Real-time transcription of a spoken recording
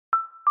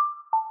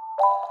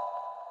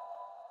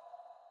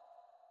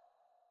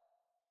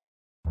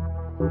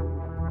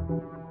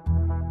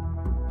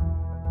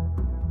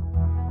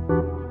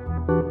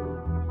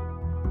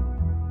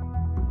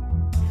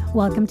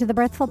Welcome to the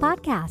Birthful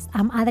Podcast.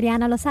 I'm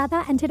Adriana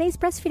Lozada, and today's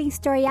breastfeeding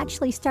story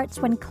actually starts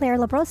when Claire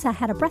Labrosa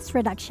had a breast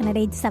reduction at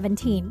age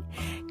 17.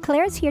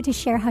 Claire is here to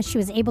share how she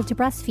was able to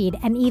breastfeed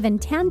and even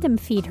tandem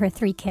feed her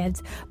 3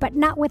 kids, but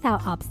not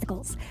without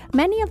obstacles.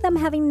 Many of them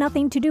having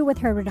nothing to do with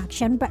her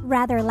reduction, but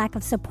rather lack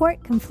of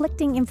support,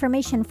 conflicting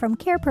information from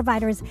care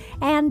providers,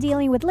 and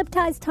dealing with lip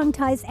ties, tongue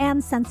ties,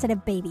 and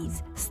sensitive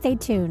babies. Stay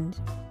tuned.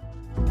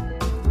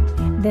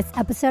 This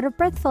episode of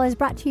Birthful is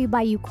brought to you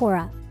by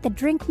Eucora, the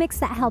drink mix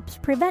that helps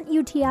prevent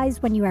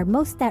UTIs when you are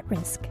most at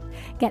risk.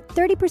 Get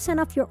 30%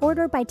 off your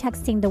order by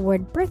texting the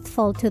word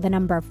Birthful to the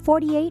number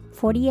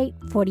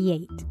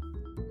 484848.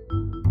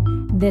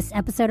 This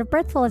episode of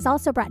Birthful is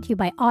also brought to you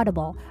by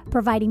Audible,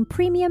 providing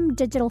premium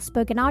digital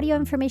spoken audio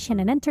information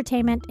and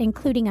entertainment,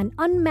 including an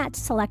unmatched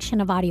selection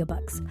of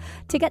audiobooks.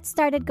 To get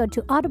started, go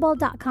to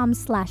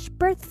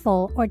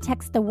audible.com/birthful or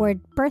text the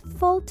word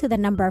Birthful to the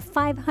number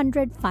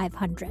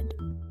 500-500.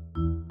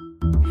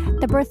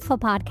 The Birthful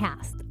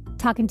Podcast,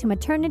 talking to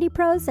maternity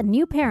pros and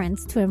new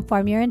parents to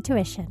inform your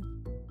intuition.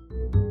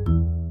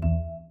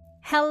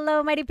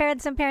 Hello, mighty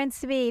parents and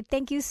parents-to-be.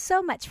 Thank you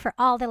so much for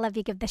all the love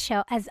you give the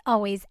show, as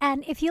always.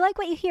 And if you like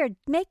what you hear,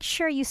 make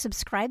sure you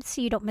subscribe so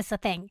you don't miss a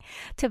thing.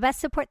 To best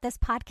support this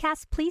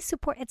podcast, please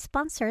support its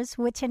sponsors,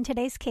 which in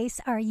today's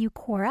case are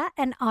Eucora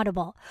and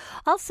Audible.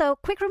 Also,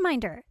 quick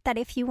reminder that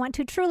if you want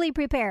to truly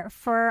prepare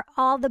for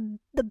all the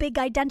big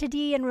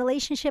identity and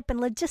relationship and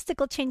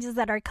logistical changes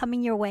that are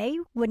coming your way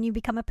when you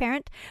become a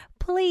parent,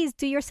 please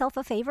do yourself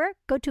a favor.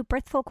 Go to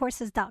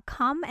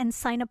birthfulcourses.com and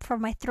sign up for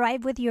my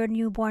Thrive with Your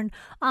Newborn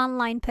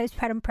online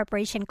postpartum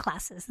preparation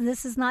classes.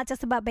 This is not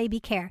just about baby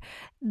care.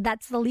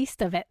 That's the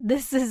least of it.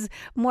 This is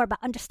more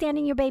about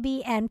understanding your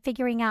baby and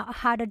figuring out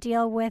how to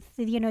deal with,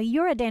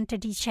 your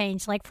identity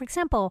change. Like, for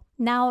example,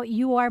 now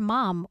you are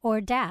mom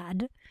or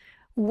dad,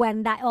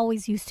 when that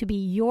always used to be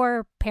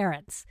your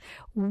parents.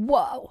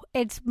 Whoa,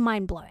 it's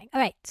mind-blowing. All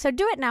right, so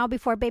do it now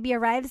before baby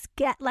arrives.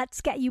 Let's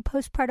get you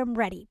postpartum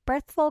ready.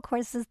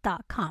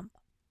 Birthfulcourses.com.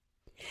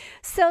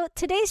 So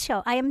today's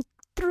show, I am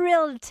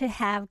thrilled to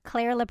have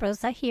Claire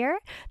Labrosa here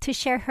to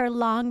share her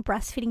long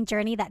breastfeeding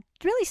journey that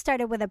really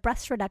started with a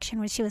breast reduction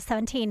when she was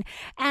 17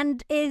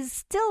 and is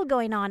still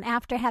going on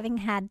after having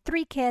had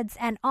 3 kids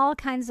and all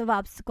kinds of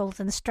obstacles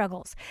and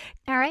struggles.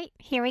 All right,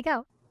 here we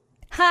go.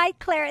 Hi,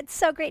 Claire. It's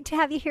so great to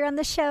have you here on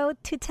the show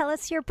to tell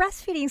us your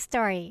breastfeeding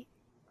story.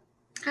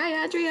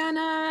 Hi,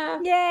 Adriana.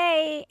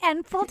 Yay.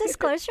 And full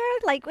disclosure,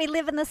 we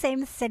live in the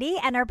same city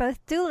and are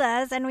both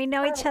doulas, and we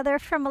know each other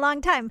from a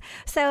long time.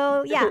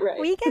 So, yeah,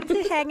 right. We get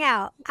to hang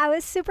out. I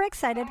was super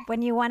excited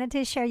when you wanted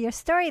to share your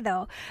story,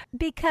 though,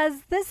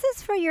 because this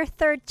is for your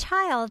 3rd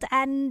child,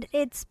 and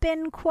it's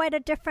been quite a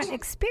different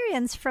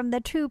experience from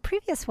the 2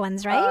 previous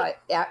ones, right?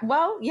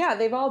 Yeah,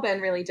 they've all been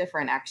really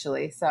different,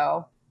 actually.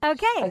 So,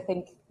 okay. I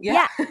think,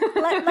 yeah.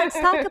 Let's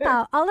talk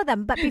about all of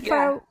them. But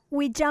before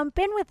we jump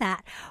in with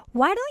that,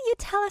 why don't you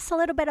tell us a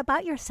little bit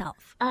about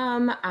yourself?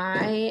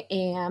 I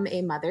am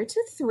a mother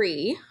to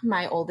 3.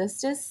 My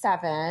oldest is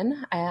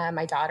 7.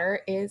 My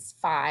daughter is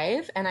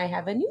 5. And I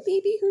have a new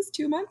baby who's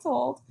 2 months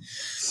old.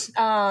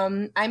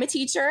 I'm a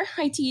teacher.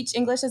 I teach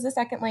English as a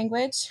second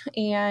language.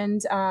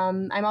 And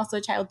I'm also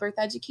a childbirth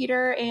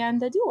educator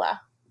and a doula.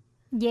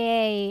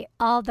 Yay.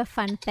 All the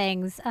fun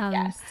things.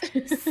 Yes.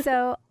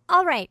 So,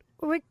 all right.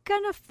 We're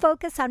going to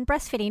focus on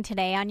breastfeeding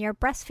today, on your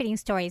breastfeeding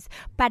stories.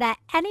 But at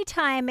any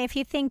time, if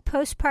you think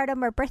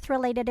postpartum or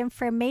birth-related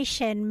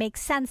information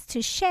makes sense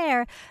to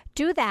share,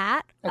 do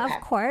that, okay. Of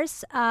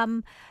course.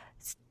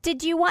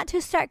 Did you want to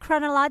start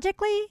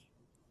chronologically?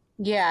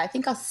 Yeah, I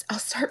think I'll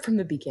start from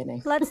the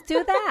beginning. Let's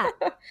do that.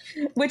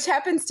 Which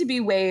happens to be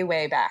way,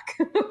 way back.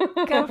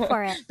 Go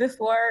for it.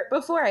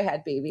 Before I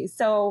had babies.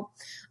 So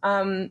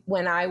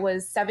when I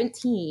was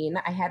 17,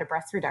 I had a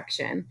breast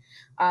reduction.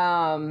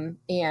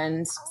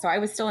 And so I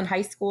was still in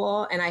high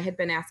school, and I had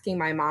been asking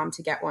my mom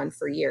to get one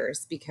for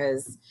years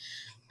because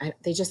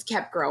they just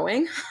kept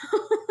growing.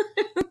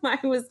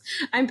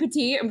 I'm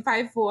petite, I'm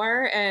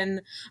 5'4",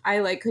 and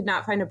I could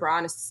not find a bra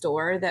in a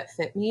store that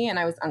fit me, and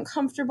I was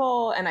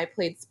uncomfortable, and I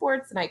played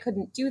sports, and I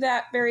couldn't do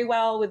that very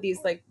well with these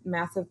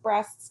massive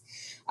breasts.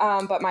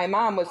 But my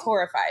mom was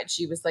horrified.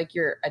 She was like,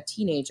 "You're a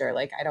teenager.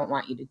 I don't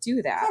want you to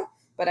do that."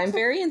 But I'm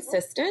very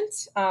insistent,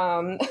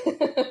 and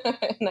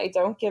I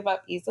don't give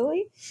up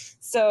easily.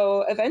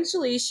 So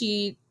eventually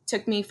she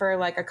took me for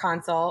a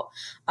consult,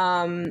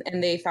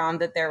 and they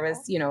found that there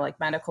was,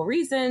 medical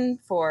reason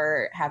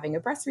for having a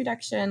breast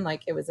reduction.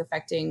 It was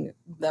affecting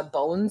the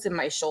bones in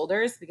my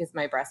shoulders because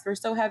my breasts were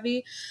so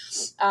heavy.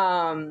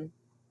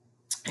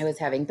 I was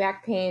having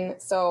back pain.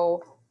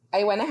 So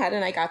I went ahead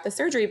and I got the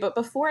surgery. But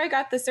before I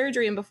got the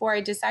surgery and before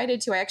I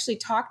decided to, I actually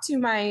talked to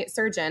my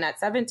surgeon at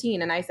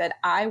 17 and I said,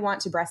 I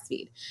want to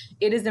breastfeed.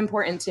 It is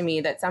important to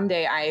me that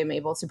someday I am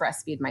able to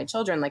breastfeed my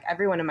children.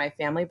 Everyone in my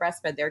family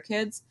breastfed their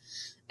kids.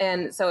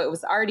 And so it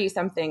was already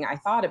something I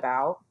thought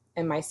about.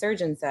 And my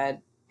surgeon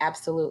said,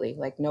 absolutely,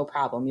 like no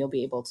problem. You'll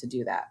be able to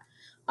do that.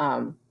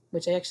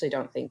 Which I actually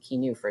don't think he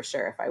knew for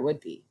sure if I would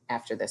be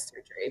after this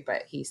surgery,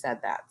 but he said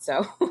that.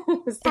 So,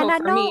 And so I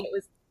for me, know it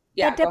was, it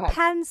yeah, go ahead.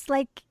 depends,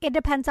 like it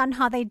depends on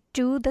how they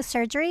do the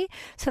surgery.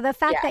 So the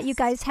fact that you Yes.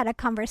 guys had a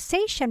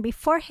conversation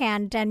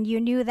beforehand and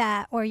you knew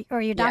that, or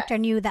your Yes. doctor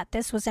knew that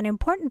this was an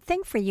important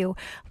thing for you,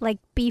 like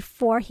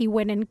before he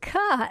went and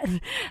cut,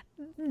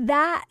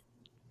 that,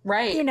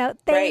 Right. they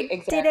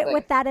Right. did it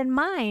with Exactly. that in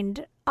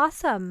mind.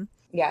 Awesome.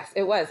 Yes,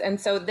 it was. And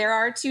so there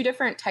are two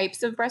different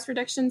types of breast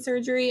reduction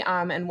surgery.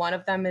 And one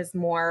of them is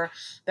more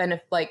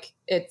like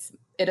it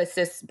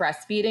assists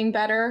breastfeeding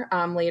better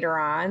later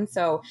on.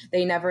 So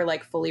they never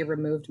like fully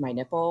removed my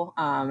nipple.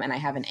 And I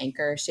have an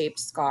anchor shaped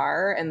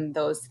scar, and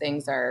those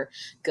things are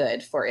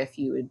good for if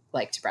you would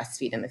like to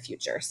breastfeed in the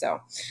future. So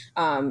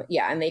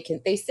yeah, and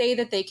they say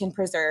that they can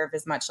preserve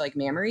as much like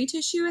mammary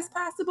tissue as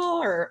possible,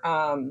 or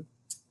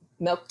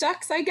milk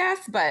ducts, I guess.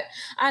 But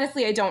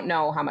honestly, I don't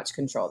know how much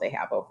control they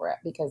have over it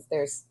because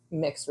there's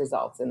mixed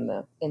results in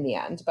the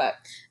end. But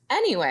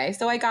anyway,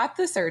 so I got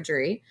the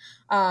surgery,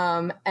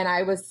 and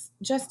I was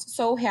just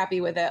so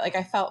happy with it. Like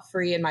I felt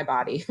free in my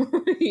body.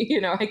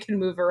 I can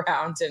move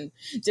around and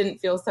didn't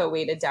feel so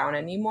weighted down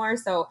anymore.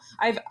 So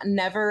I've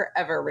never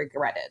ever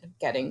regretted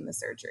getting the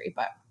surgery.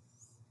 But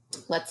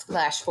let's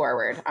flash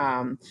forward.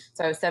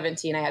 So I was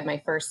 17. I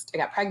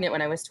got pregnant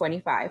when I was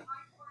 25.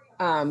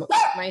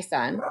 My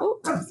son.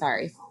 Oh,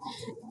 sorry.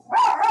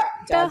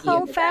 The Doggy in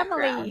whole the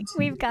family. background.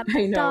 We've got the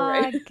I know,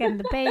 right? dog and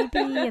the baby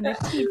and the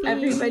TV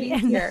Everybody's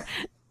and here.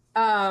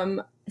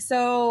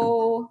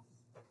 So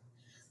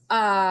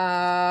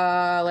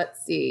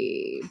let's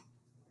see.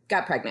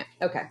 Got pregnant.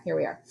 Okay, here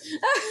we are.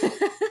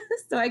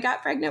 So I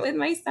got pregnant with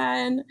my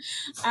son.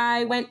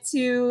 I went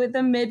to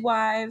the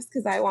midwives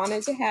because I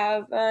wanted to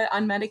have an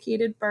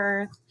unmedicated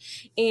birth.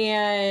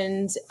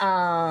 And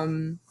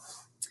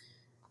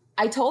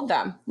I told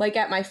them, like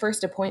at my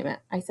first appointment,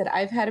 I said,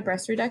 I've had a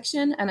breast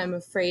reduction and I'm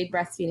afraid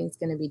breastfeeding is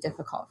going to be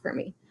difficult for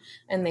me.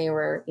 And they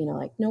were,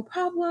 like, no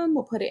problem.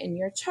 We'll put it in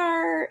your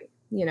chart,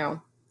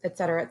 et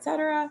cetera, et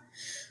cetera.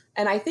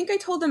 And I think I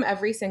told them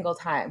every single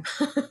time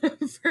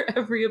for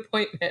every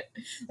appointment,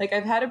 like,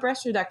 I've had a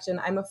breast reduction.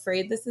 I'm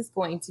afraid this is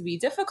going to be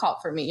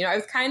difficult for me. I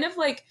was kind of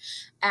like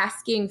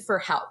asking for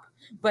help,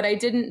 but I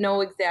didn't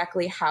know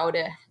exactly how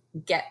to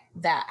get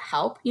that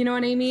help. You know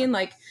what I mean?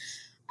 Like,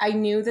 I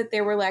knew that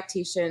there were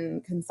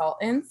lactation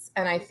consultants,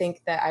 and I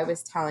think that I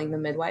was telling the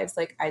midwives,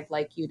 like, I'd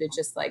like you to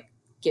just like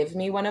give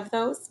me one of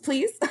those,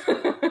 please.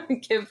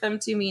 Give them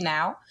to me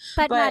now.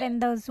 but not But in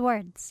those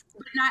words.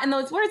 not in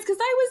those words, because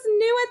I was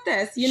new at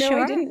this. I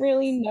Sure. didn't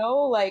really know,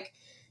 like,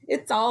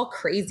 it's all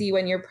crazy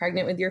when you're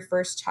pregnant with your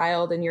first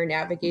child and you're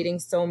navigating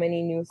so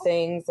many new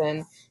things.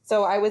 And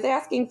so I was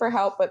asking for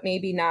help, but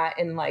maybe not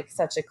in like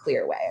such a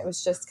clear way. I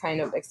was just kind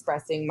of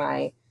expressing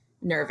my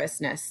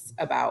nervousness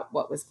about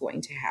what was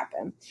going to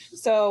happen.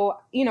 So,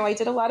 I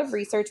did a lot of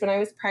research when I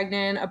was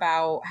pregnant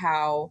about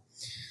how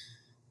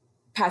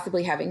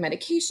possibly having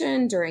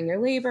medication during your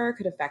labor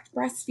could affect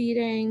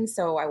breastfeeding.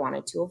 So I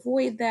wanted to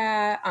avoid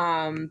that.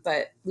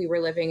 But we were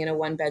living in a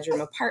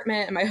 1-bedroom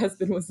apartment and my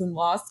husband was in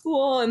law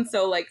school. And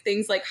so like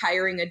things like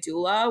hiring a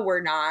doula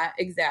were not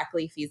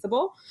exactly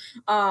feasible.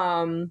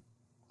 And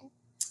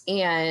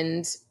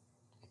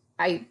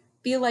I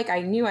feel like I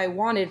knew I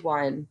wanted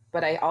one,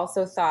 but I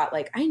also thought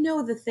like, I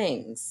know the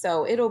things,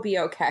 so it'll be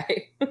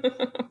okay.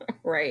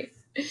 Right.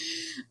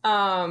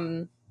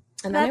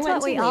 And then That's I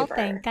went what to we all labor.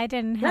 think. I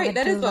didn't have Right. a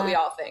That is what we doula,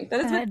 all think.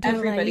 That is what doula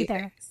everybody either.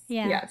 thinks.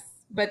 Yeah. Yes.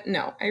 But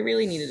no, I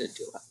really needed a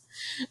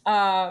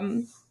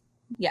doula.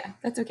 Yeah,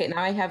 that's okay.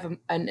 Now I have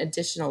an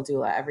additional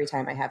doula every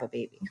time I have a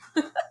baby.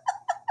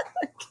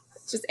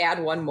 Just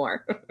add one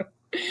more.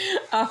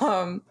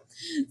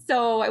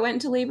 So I went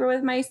into labor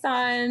with my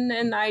son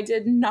and I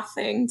did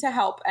nothing to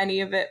help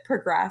any of it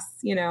progress.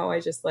 I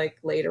just like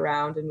laid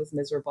around and was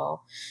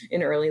miserable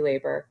in early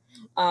labor.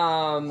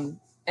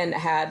 And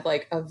had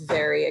like a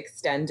very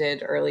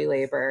extended early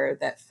labor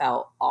that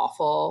felt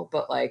awful,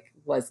 but like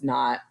was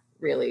not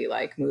really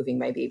like moving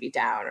my baby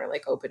down or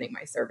like opening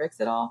my cervix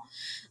at all.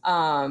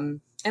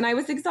 And I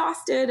was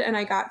exhausted and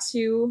I got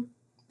to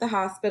the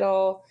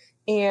hospital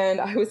and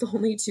I was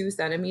only 2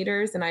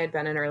 centimeters and I had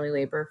been in early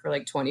labor for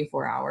like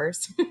 24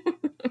 hours,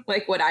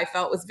 like what I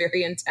felt was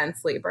very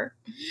intense labor.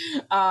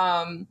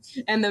 And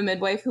the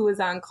midwife who was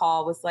on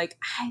call was like,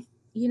 I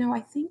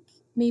think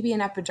maybe an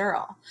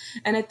epidural.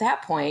 And at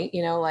that point,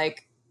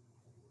 like,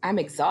 I'm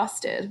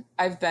exhausted.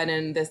 I've been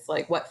in this,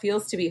 like, what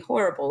feels to be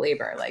horrible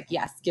labor. Like,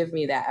 yes, give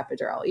me that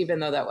epidural, even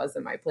though that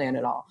wasn't my plan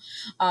at all.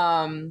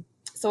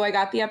 So I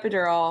got the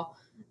epidural.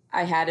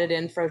 I had it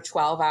in for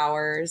 12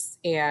 hours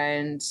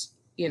and,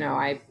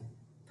 I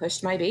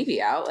pushed my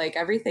baby out. Like,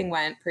 everything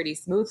went pretty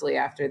smoothly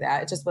after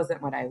that. It just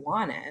wasn't what I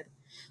wanted.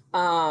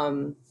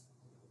 And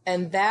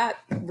that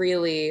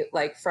really,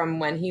 like, from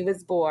when he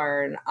was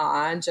born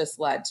on, just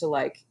led to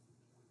like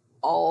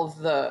all of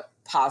the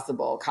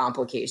possible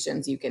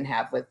complications you can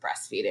have with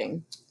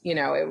breastfeeding.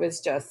 It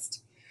was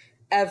just,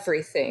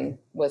 everything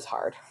was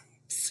hard.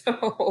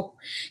 So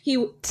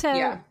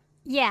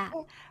Yeah.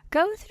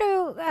 Go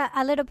through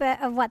a little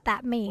bit of what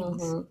that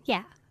means. Mm-hmm.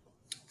 Yeah.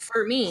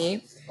 For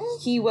me,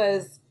 he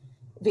was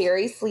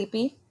very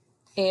sleepy.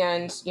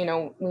 And,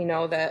 we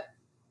know that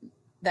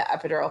the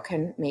epidural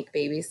can make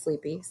babies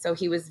sleepy. So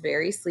he was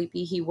very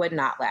sleepy. He would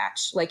not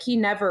latch. Like he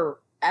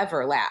never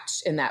ever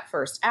latched in that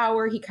first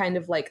hour. He kind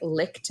of like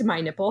licked my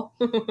nipple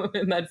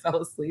and then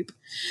fell asleep.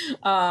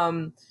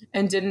 And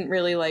didn't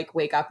really like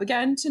wake up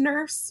again to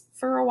nurse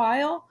for a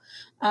while.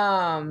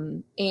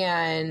 And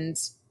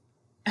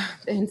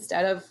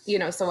instead of,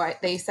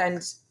 they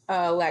send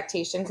a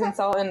lactation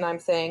consultant and I'm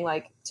saying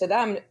like to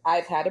them,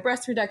 I've had a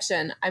breast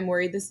reduction. I'm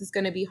worried this is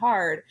going to be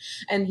hard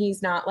and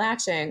he's not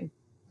latching.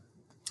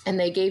 And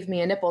they gave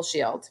me a nipple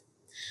shield.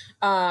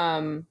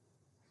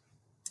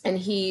 And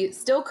he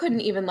still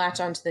couldn't even latch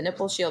onto the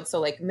nipple shield.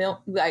 So like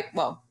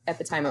at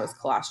the time it was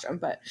colostrum,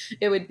 but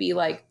it would be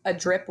like a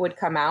drip would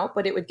come out,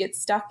 but it would get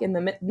stuck in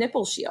the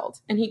nipple shield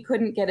and he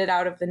couldn't get it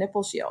out of the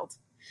nipple shield.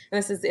 And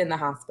this is in the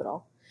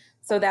hospital.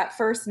 So that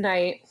first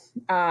night,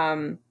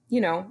 I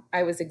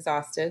was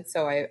exhausted.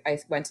 So I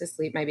went to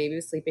sleep. My baby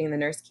was sleeping and the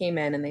nurse came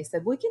in and they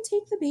said, we can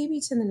take the baby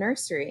to the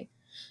nursery.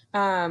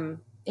 And,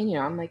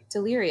 I'm like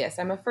delirious.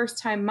 I'm a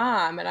first-time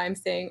mom. And I'm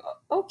saying,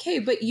 okay,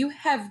 but you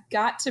have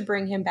got to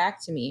bring him back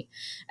to me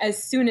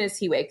as soon as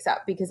he wakes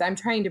up because I'm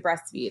trying to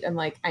breastfeed. And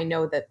like, I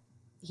know that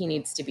he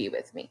needs to be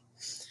with me.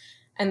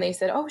 And they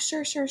said, oh,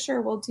 sure.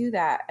 We'll do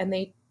that. And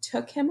they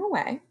took him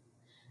away.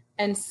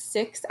 And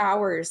 6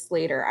 hours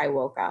later, I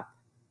woke up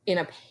in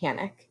a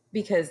panic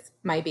because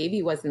my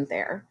baby wasn't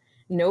there.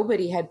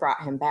 Nobody had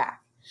brought him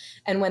back.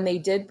 And when they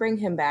did bring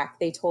him back,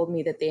 they told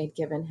me that they had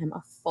given him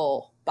a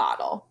full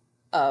bottle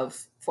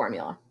of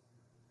formula,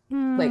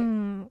 like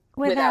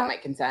without my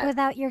consent,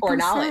 without your or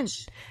consent.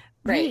 knowledge.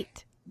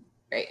 Right.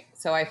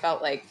 So I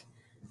felt like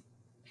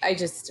I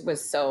just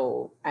was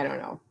so, I don't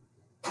know.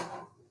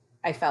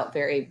 I felt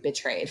very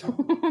betrayed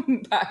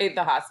by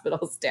the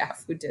hospital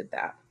staff who did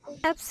that.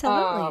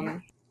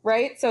 Absolutely.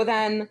 Right. So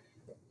then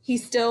he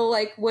still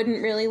like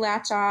wouldn't really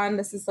latch on.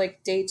 This is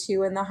like day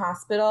 2 in the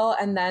hospital.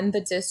 And then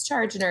the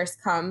discharge nurse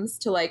comes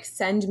to like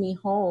send me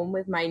home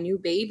with my new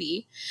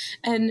baby.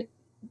 And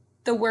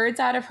the words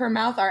out of her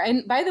mouth are,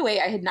 and by the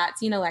way, I had not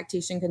seen a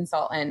lactation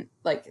consultant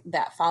like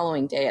that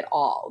following day at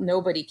all.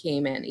 Nobody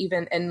came in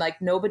and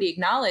like nobody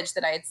acknowledged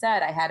that I had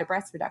said I had a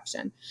breast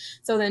reduction.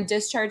 So then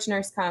discharge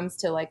nurse comes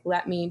to like,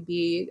 let me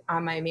be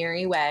on my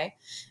merry way.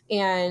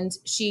 And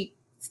she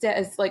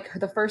says like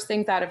the first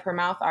things out of her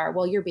mouth are,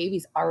 well, your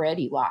baby's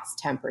already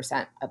lost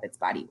 10% of its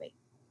body weight.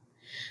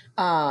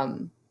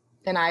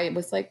 And I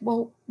was like,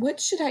 well,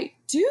 what should I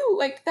do?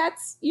 Like,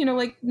 that's,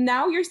 like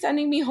now you're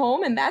sending me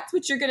home and that's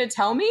what you're going to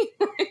tell me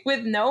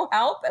with no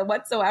help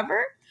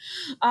whatsoever.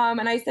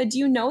 And I said, do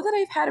you know that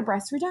I've had a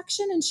breast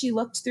reduction? And she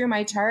looked through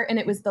my chart and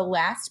it was the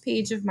last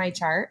page of my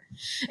chart.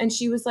 And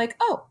she was like,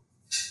 oh,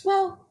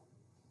 well,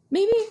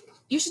 maybe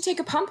you should take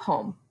a pump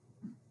home.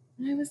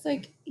 And I was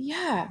like,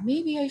 yeah,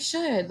 maybe I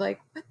should.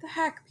 Like, what the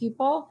heck,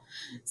 people?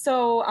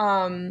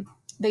 So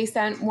they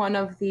sent one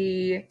of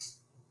the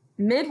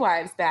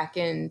midwives back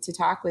in to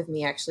talk with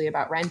me actually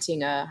about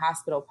renting a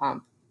hospital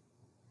pump.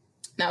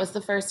 That was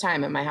the first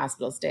time in my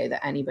hospital stay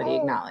that anybody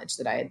acknowledged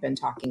that I had been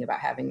talking about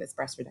having this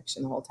breast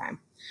reduction the whole time.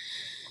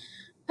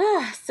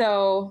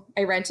 So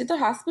I rented the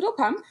hospital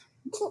pump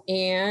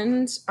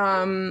and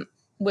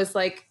was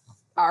like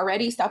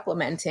already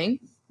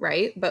supplementing,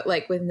 right? But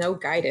like with no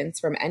guidance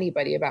from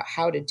anybody about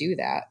how to do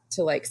that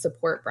to like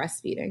support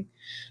breastfeeding.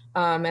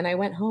 And I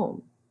went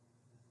home.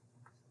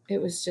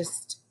 It was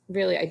just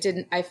really,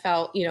 I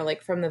felt,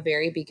 like from the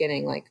very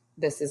beginning, like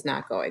this is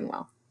not going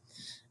well.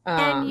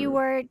 And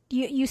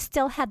you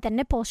still had the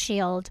nipple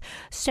shield,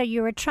 so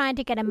you were trying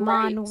to get him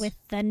on with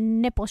the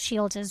nipple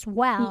shield as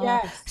well.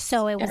 Yes.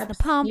 So it was the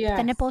pump,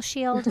 the nipple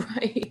shield.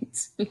 Right.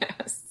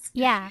 Yes.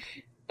 Yeah.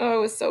 Oh,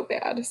 it was so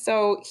bad.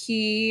 So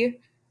he,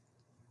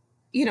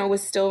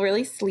 was still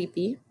really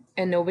sleepy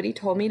and nobody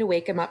told me to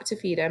wake him up to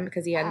feed him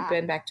because he hadn't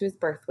been back to his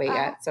birth weight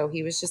yet. So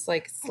he was just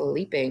like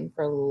sleeping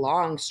for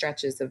long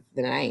stretches of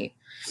the night.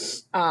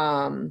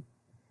 And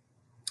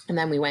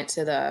then we went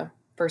to the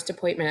first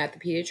appointment at the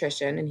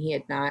pediatrician and he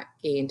had not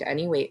gained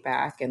any weight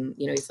back. And,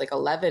 he's like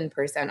 11%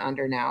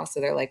 under now.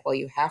 So they're like, well,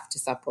 you have to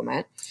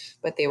supplement,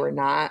 but they were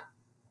not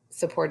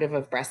supportive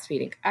of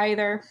breastfeeding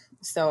either.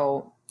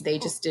 So they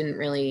just didn't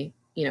really,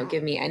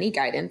 give me any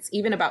guidance,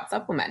 even about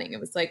supplementing. It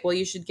was like, well,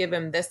 you should give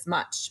him this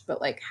much,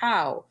 but like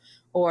how,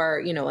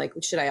 or, like,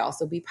 should I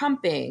also be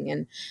pumping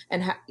and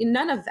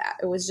none of that.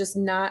 It was just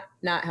not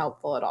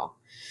helpful at all.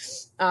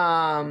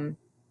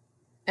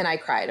 And I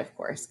cried, of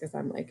course, because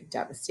I'm like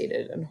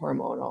devastated and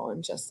hormonal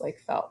and just like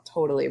felt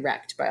totally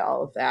wrecked by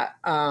all of that.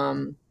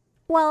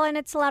 Well, and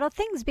it's a lot of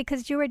things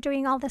because you were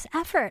doing all this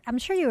effort. I'm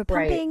sure you were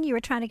pumping, right. You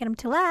were trying to get him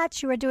to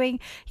latch, you were doing,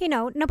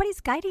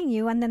 nobody's guiding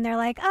you. And then they're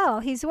like,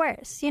 oh, he's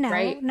worse,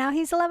 right. Now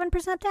he's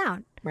 11%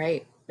 down.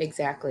 Right.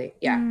 Exactly.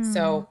 Yeah.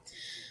 So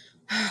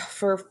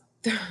for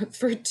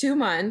 2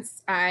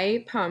 months,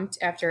 I pumped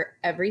after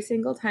every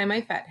single time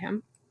I fed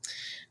him.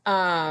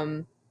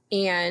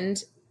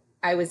 And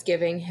I was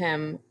giving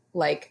him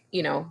like,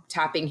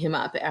 topping him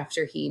up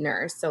after he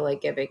nursed. So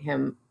like giving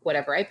him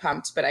whatever I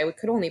pumped, but I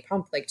could only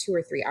pump like 2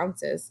 or 3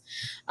 ounces.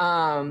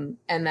 And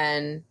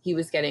then he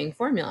was getting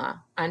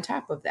formula on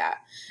top of that.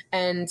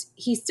 And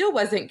he still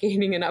wasn't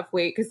gaining enough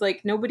weight because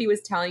like nobody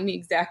was telling me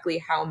exactly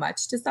how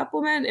much to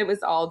supplement. It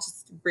was all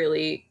just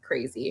really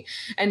crazy.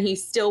 And he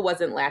still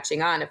wasn't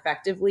latching on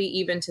effectively,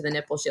 even to the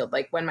nipple shield.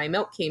 Like when my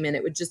milk came in,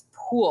 it would just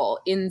pool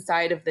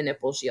inside of the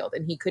nipple shield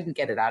and he couldn't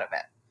get it out of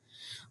it.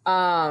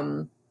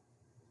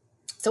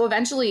 So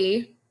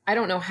eventually, I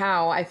don't know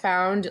how, I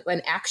found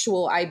an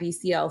actual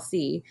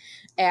IBCLC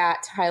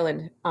at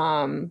Highland.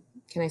 Can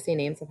I say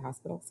names of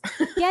hospitals?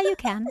 Yeah, you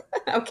can.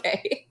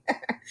 Okay.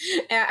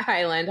 At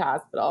Highland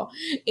Hospital.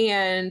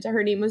 And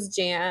her name was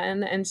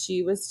Jan, and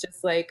she was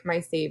just like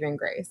my saving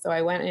grace. So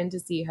I went in to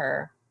see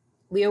her.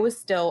 Leo was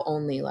still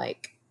only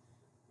like,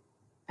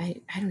 I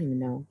don't even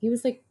know. He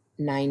was like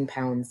 9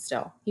 pounds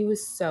still. He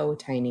was so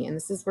tiny. And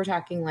we're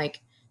talking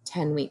like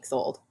 10 weeks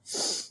old.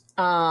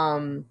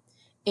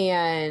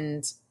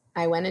 And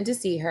I went in to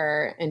see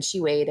her and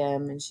she weighed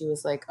him and she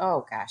was like,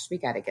 oh gosh, we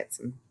got to get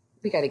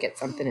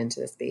something into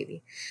this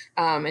baby.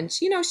 And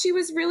she, she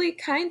was really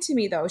kind to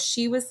me though.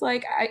 She was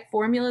like,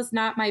 formula's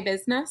not my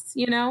business,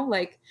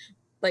 like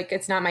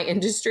it's not my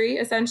industry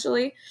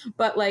essentially,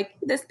 but like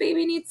this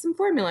baby needs some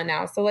formula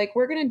now. So like,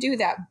 we're going to do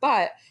that.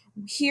 But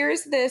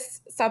here's this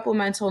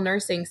supplemental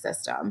nursing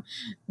system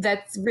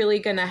that's really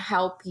going to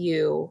help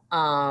you,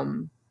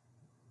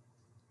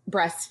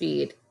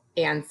 breastfeed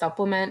and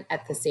supplement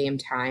at the same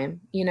time,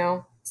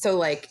 So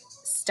like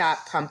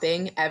stop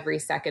pumping every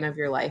second of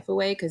your life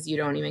away because you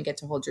don't even get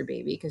to hold your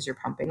baby because you're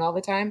pumping all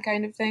the time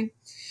kind of thing.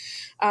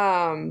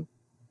 And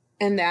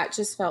that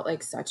just felt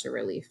like such a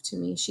relief to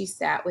me. She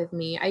sat with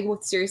me. I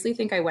would seriously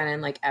think I went in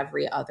like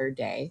every other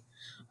day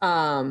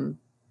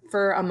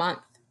for a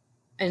month.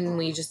 And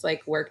we just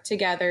like worked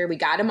together. We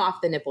got him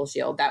off the nipple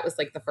shield. That was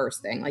like the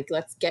first thing. Like,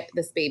 let's get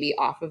this baby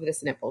off of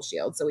this nipple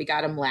shield. So we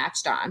got him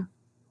latched on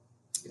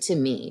to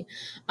me.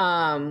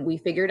 We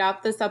figured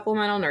out the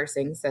supplemental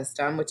nursing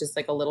system, which is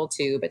like a little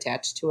tube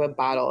attached to a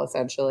bottle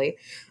essentially,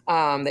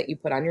 that you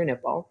put on your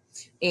nipple.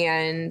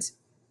 And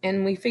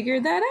we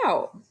figured that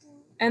out.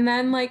 And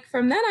then like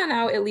from then on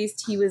out, at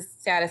least he was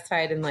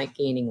satisfied in like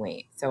gaining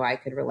weight. So I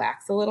could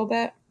relax a little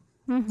bit.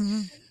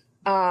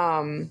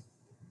 Mm-hmm.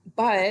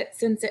 But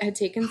since it had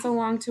taken so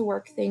long to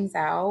work things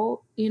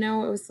out, it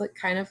was like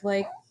kind of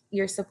like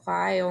your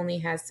supply only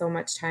has so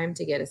much time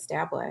to get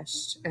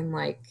established. And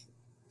like,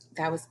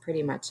 that was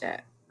pretty much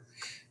it.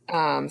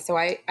 So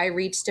I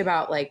reached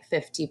about like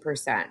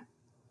 50%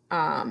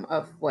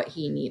 of what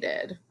he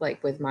needed,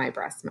 like with my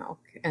breast milk.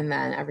 And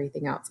then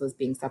everything else was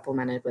being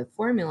supplemented with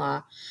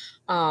formula,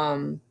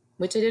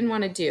 which I didn't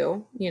want to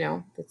do.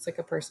 It's like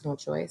a personal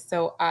choice.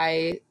 So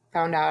I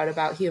found out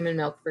about human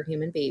milk for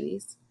human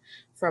babies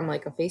from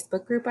like a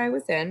Facebook group I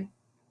was in.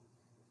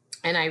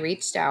 And I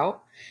reached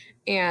out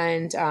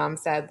and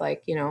said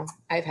like,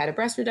 I've had a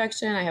breast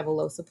reduction. I have a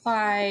low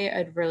supply.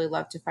 I'd really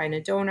love to find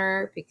a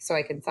donor so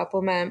I can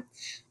supplement.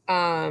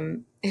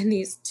 And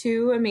these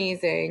 2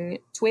 amazing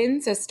twin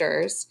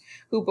sisters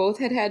who both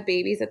had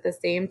babies at the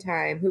same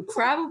time, who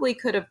probably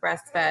could have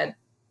breastfed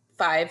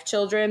 5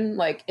 children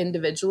like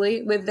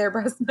individually with their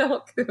breast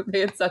milk.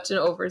 They had such an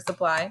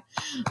oversupply,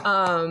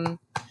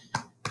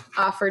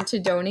 offered to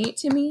donate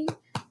to me.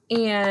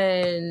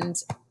 And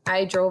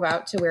I drove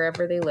out to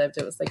wherever they lived.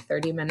 It was like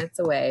 30 minutes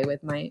away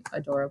with my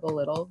adorable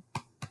little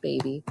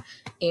baby.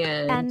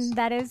 And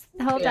that is,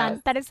 hold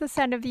on, that is the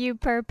sound of you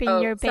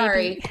burping your baby.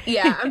 Sorry.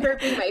 Yeah, I'm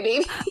burping my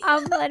baby.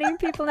 I'm letting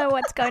people know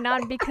what's going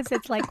on because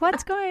it's like,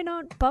 what's going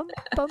on? Bump,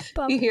 bump,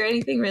 bump. You hear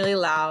anything really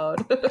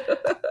loud?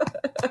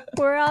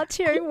 We're all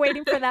cheering,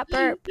 waiting for that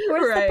burp.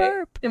 Where's the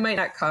burp? It might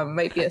not come. It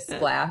might be a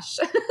splash.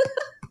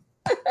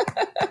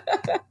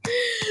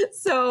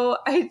 So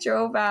I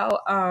drove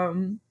out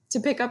to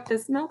pick up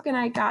this milk, and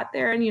I got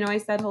there and, I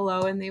said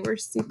hello, and they were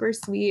super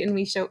sweet, and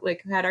we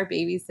had our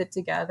babies sit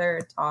together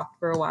and talk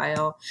for a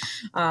while.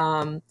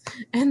 And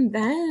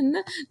then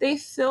they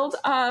filled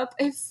up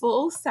a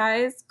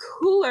full-size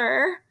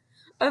cooler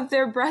of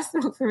their breast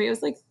milk for me. It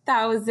was like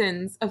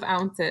thousands of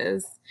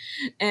ounces.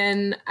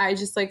 And I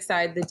just like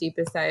sighed the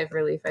deepest sigh of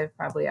relief I've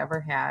probably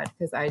ever had,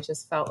 because I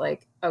just felt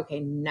like,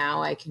 okay,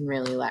 now I can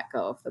really let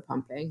go of the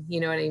pumping.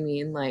 You know what I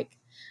mean? Like,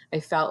 I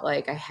felt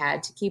like I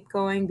had to keep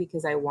going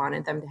because I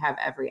wanted them to have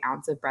every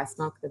ounce of breast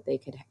milk that they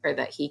could, or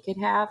that he could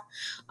have.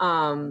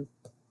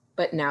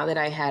 But now that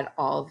I had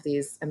all of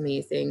these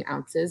amazing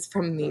ounces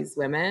from these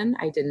women,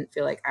 I didn't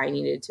feel like I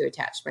needed to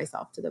attach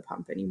myself to the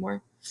pump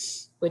anymore,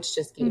 which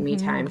just gave me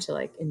time to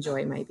like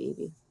enjoy my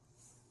baby.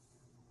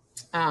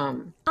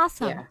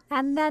 Awesome. Yeah.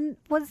 And then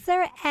was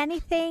there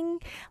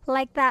anything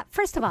like that?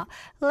 First of all,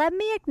 let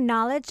me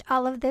acknowledge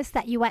all of this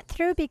that you went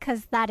through,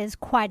 because that is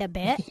quite a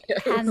bit.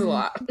 It was a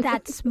lot.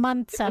 That's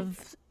months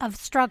of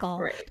struggle.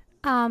 Right.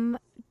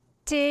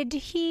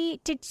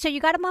 So you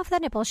got him off the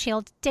nipple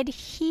shield. Did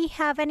he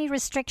have any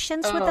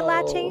restrictions with the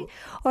latching,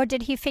 Oh, or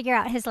did he figure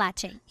out his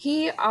latching?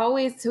 he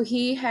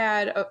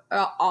had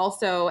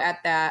also at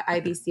that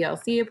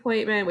IBCLC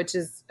appointment, which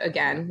is,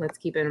 again, let's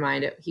keep in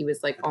mind he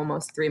was like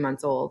almost 3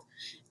 months old.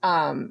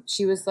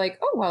 She was like,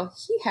 oh, well,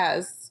 he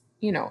has,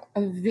 a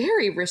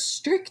very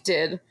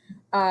restricted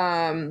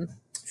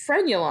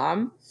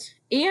frenulum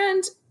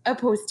and a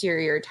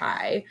posterior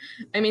tie.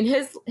 I mean,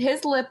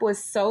 his lip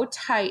was so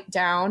tight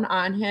down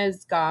on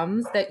his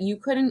gums that you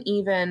couldn't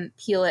even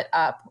peel it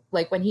up.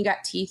 Like when he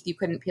got teeth, you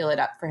couldn't peel it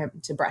up for him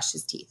to brush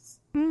his teeth.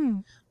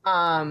 Mm.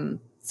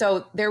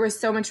 So there was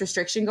so much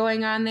restriction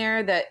going on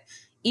there that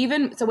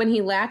when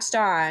he latched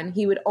on,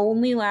 he would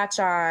only latch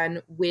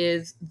on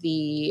with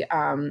the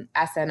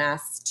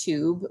SNS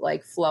tube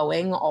like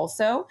flowing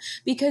also,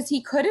 because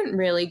he couldn't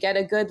really get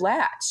a good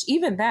latch.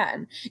 Even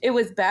then, it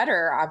was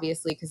better,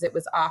 obviously, because it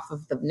was off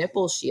of the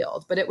nipple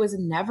shield, but it was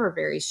never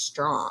very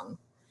strong.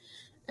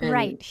 And,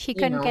 Right. He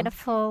couldn't get a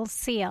full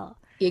seal.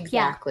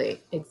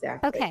 Exactly. Yeah.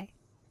 Exactly. Okay.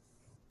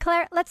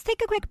 Claire, let's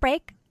take a quick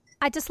break.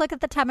 I just looked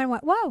at the time and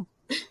went, whoa.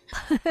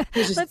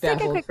 Let's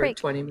take a quick break.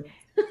 20 minutes.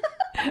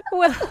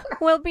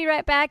 We'll be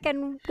right back,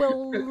 and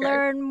we'll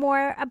learn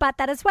more about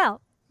that as well.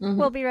 Mm-hmm.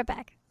 We'll be right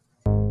back.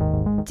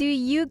 Do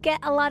you get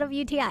a lot of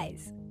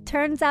UTIs?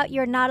 Turns out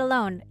you're not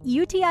alone.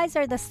 UTIs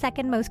are the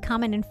second most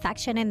common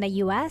infection in the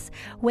U.S.,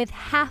 with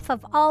half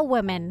of all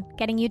women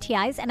getting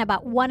UTIs and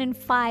about 1 in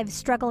 5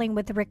 struggling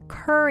with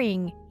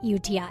recurring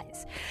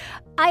UTIs.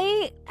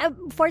 I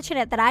am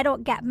fortunate that I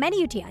don't get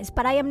many UTIs,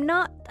 but I am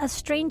not a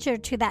stranger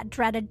to that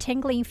dreaded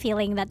tingling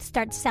feeling that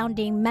starts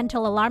sounding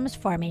mental alarms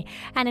for me.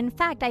 And in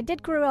fact, I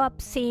did grow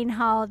up seeing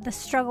how the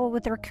struggle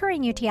with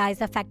recurring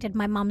UTIs affected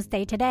my mom's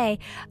day-to-day.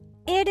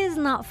 It is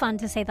not fun,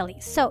 to say the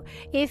least. So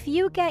if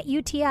you get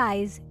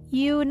UTIs,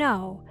 you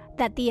know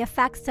that the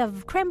effects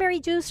of cranberry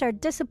juice are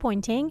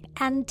disappointing,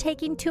 and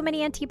taking too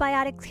many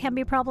antibiotics can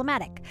be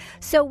problematic.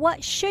 So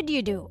what should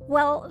you do?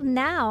 Well,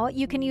 now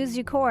you can use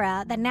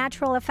Eucora, the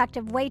natural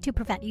effective way to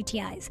prevent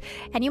UTIs.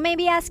 And you may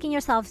be asking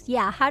yourselves,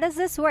 yeah, how does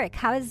this work?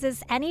 How is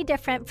this any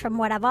different from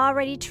what I've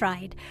already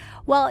tried?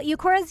 Well,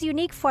 Eucora's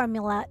unique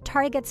formula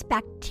targets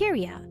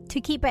bacteria to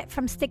keep it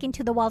from sticking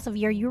to the walls of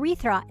your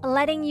urethra,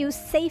 letting you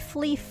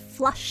safely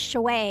flush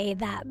away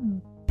that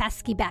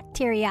pesky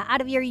bacteria out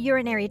of your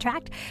urinary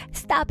tract,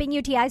 stopping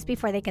UTIs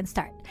before they can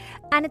start.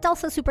 And it's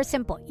also super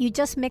simple. You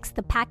just mix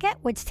the packet,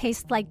 which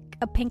tastes like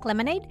a pink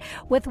lemonade,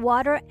 with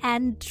water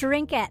and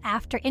drink it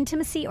after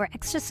intimacy or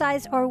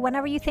exercise or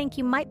whenever you think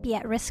you might be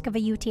at risk of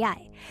a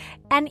UTI.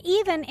 And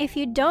even if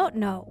you don't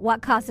know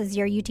what causes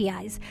your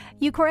UTIs,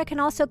 Eucora can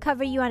also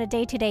cover you on a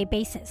day-to-day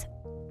basis.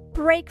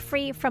 Break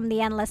free from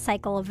the endless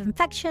cycle of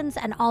infections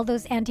and all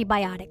those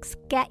antibiotics.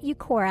 Get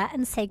Eucora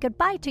and say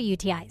goodbye to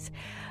UTIs.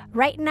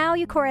 Right now,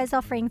 Eucora is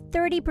offering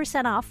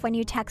 30% off when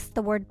you text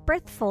the word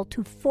birthful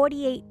to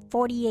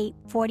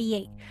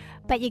 484848.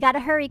 But you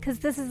gotta hurry because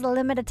this is a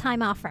limited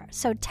time offer.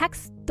 So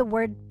text the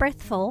word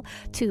birthful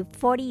to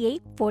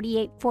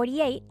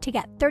 484848 to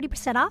get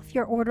 30% off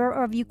your order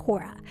of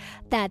Eucora.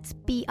 That's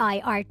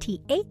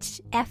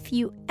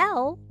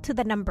BIRTHFUL to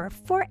the number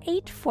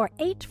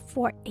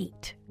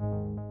 484848.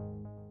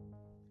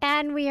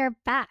 And we are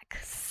back.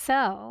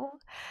 So,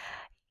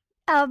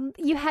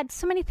 you had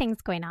so many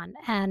things going on,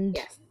 and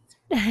yes.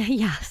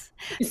 Yes.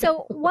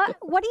 So, what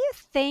do you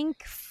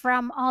think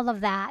from all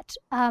of that?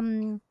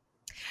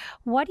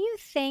 What do you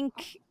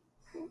think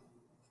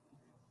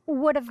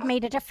would have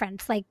made a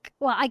difference? Like,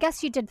 well, I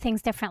guess you did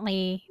things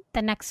differently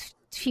the next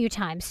few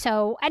times.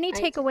 So, any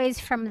takeaways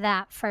from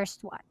that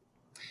first one?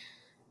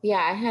 Yeah,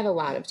 I had a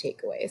lot of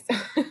takeaways.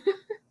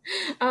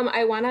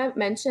 I want to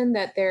mention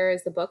that there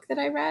is a book that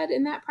I read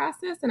in that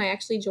process, and I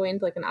actually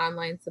joined like an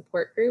online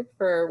support group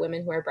for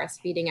women who are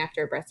breastfeeding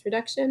after breast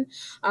reduction.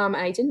 And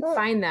I didn't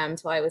find them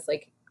till I was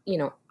like,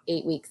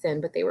 8 weeks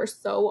in, but they were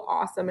so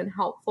awesome and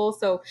helpful.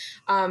 So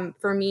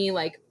for me,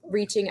 like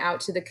reaching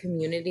out to the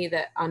community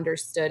that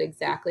understood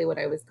exactly what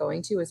I was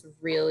going to was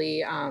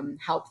really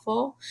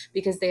helpful,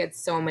 because they had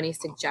so many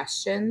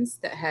suggestions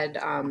that had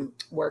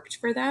worked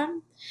for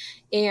them.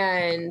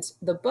 And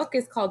the book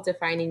is called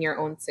Defining Your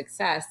Own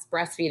Success,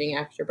 Breastfeeding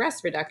After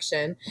Breast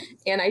Reduction.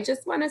 And I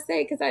just want to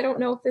say, because I don't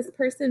know if this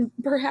person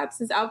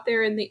perhaps is out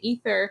there in the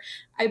ether,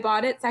 I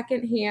bought it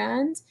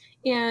secondhand,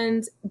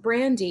 and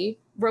Brandy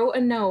wrote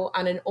a note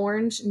on an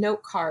orange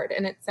note card,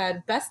 and it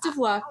said, "Best of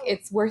luck,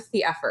 it's worth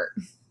the effort."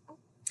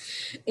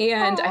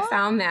 And I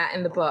found that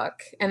in the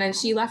book. And then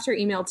she left her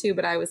email too,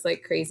 but I was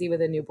like crazy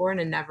with a newborn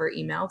and never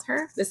emailed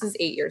her. This is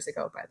 8 years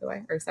ago, by the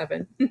way, or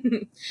 7.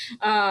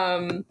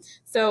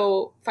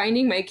 So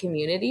finding my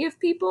community of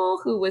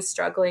people who was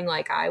struggling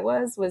like I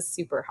was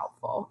super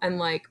helpful. And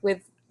like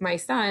with my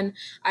son,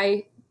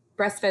 I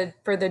breastfed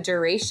for the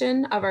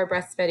duration of our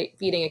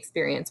breastfeeding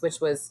experience, which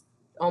was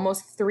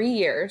almost 3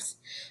 years,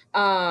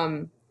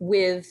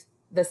 with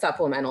the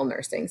supplemental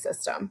nursing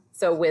system.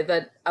 So with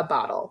a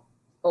bottle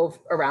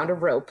around a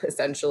rope,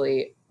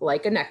 essentially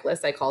like a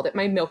necklace. I called it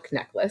my milk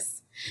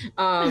necklace,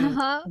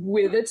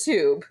 with a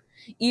tube.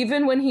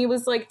 even when he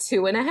was like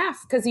 2.5,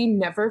 because he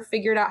never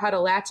figured out how to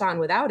latch on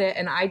without it.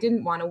 And I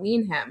didn't want to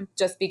wean him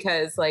just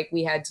because like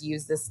we had to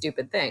use this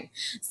stupid thing.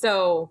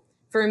 So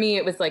for me,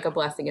 it was like a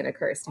blessing and a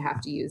curse to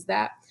have to use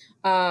that.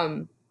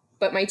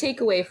 But my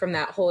takeaway from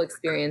that whole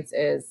experience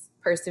is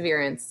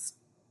perseverance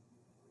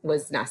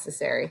was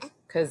necessary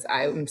because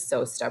I'm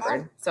so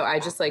stubborn. So I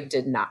just like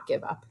did not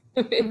give up.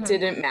 It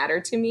didn't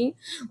matter to me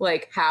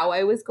like how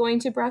I was going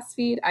to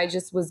breastfeed. I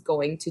just was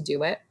going to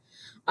do it.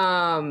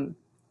 And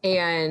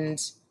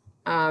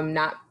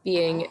not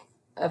being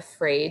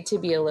afraid to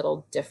be a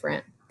little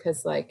different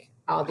because like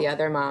all the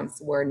other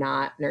moms were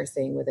not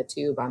nursing with a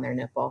tube on their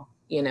nipple,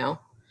 you know?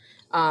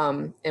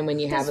 And when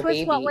you have a baby,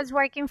 this was what was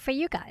working for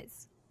you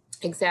guys.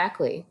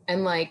 Exactly.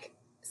 And like,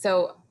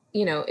 so,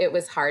 you know, it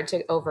was hard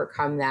to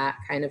overcome that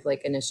kind of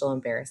like initial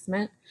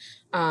embarrassment.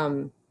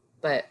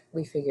 But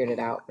we figured it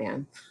out,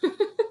 man.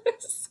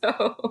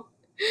 So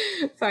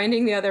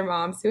finding the other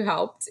moms who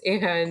helped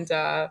and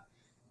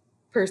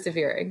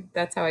persevering.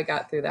 That's how I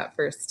got through that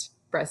first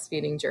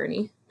breastfeeding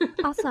journey.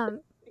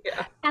 Awesome.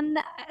 Yeah. And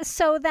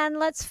so then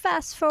let's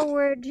fast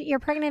forward. You're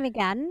pregnant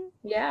again.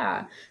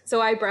 Yeah.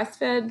 So I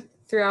breastfed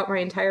throughout my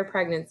entire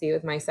pregnancy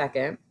with my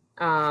second,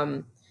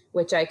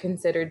 which I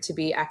considered to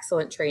be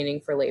excellent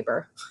training for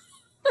labor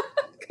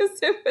because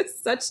it was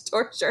such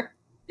torture.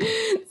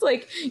 It's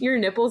like your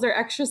nipples are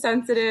extra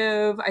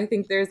sensitive. I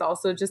think there's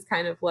also just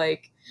kind of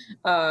like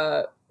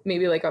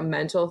maybe like a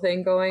mental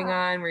thing going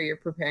on where you're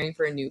preparing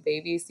for a new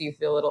baby, so you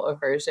feel a little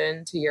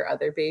aversion to your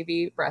other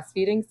baby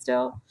breastfeeding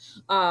still.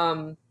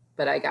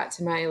 But I got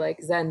to my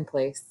like Zen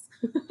place.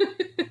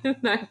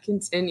 And I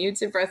continued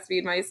to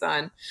breastfeed my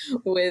son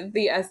with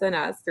the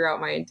SNS throughout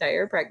my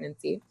entire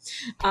pregnancy.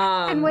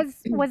 And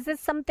was this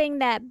something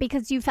that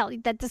because you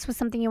felt that this was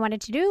something you wanted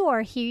to do,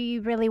 or he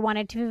really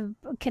wanted to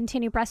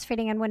continue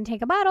breastfeeding and wouldn't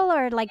take a bottle,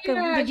 or like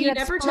did you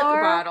never took a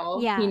explore?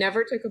 bottle. Yeah. He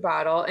never took a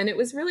bottle, and it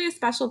was really a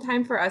special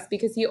time for us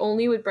because he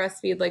only would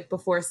breastfeed like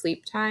before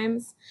sleep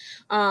times,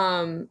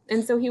 and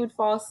so he would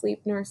fall asleep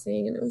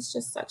nursing, and it was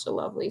just such a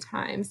lovely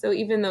time. So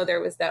even though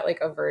there was that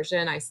like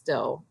aversion, I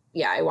still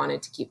I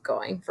wanted to keep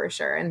going for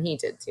sure, and he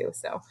did too.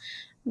 So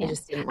I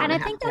just didn't want And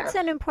to I think that's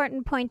an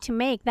important point to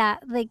make,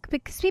 that like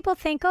because people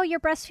think, oh, you're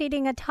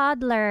breastfeeding a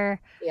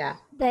toddler. Yeah.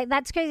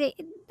 That's crazy.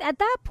 At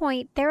that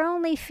point, they're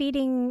only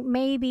feeding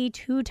maybe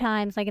 2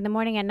 times, like in the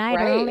morning and night,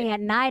 or Right. only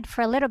at night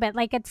for a little bit.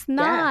 Like it's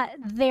not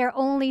their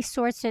only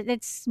source of,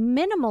 it's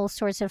minimal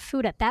source of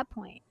food at that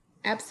point.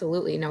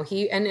 Absolutely. No,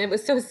 and it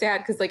was so sad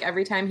because like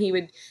every time he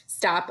would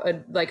stop a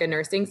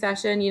nursing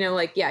session, you know,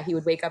 like, yeah, he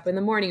would wake up in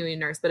the morning and he'd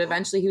nurse, but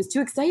eventually he was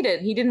too excited.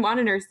 He didn't want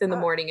to nurse in the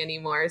morning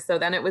anymore. So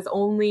then it was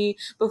only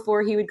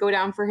before he would go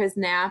down for his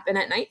nap and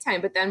at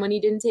nighttime. But then when he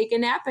didn't take a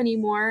nap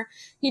anymore,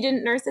 he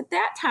didn't nurse at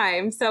that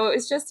time. So it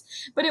was just,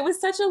 but it was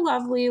such a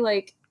lovely,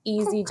 like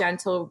easy,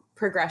 gentle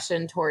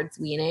progression towards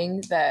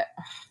weaning that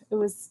it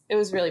was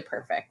really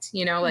perfect.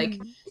 You know, like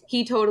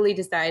he totally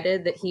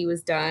decided that he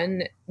was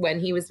done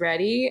when he was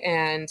ready,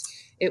 and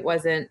it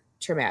wasn't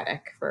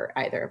traumatic for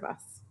either of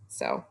us.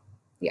 So,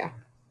 yeah.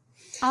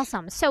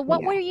 Awesome. So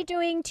what were you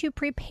doing to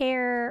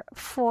prepare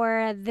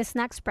for this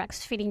next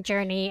breastfeeding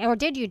journey? Or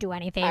did you do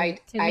anything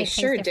to make I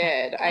sure things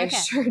different? did. I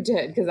sure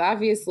did. Because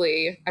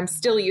obviously I'm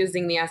still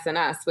using the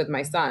SNS with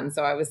my son.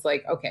 So I was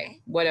like, okay,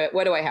 what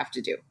do I have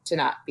to do to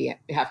not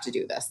have to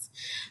do this?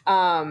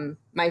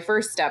 My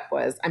first step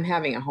was I'm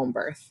having a home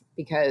birth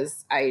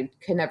because I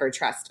could never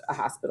trust a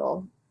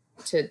hospital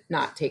to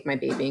not take my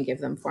baby and give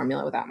them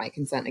formula without my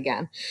consent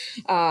again,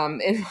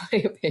 in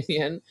my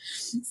opinion.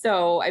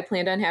 So I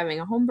planned on having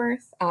a home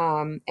birth.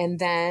 And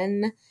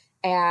then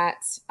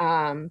at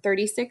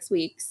 36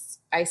 weeks,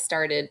 I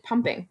started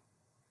pumping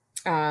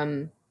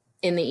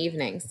in the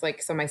evenings. Like,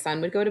 so my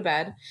son would go to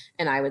bed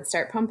and I would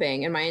start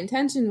pumping. And my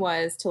intention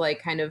was to like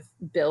kind of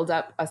build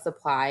up a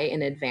supply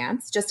in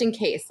advance, just in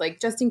case,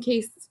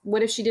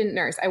 what if she didn't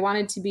nurse? I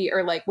wanted to be,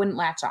 or like wouldn't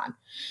latch on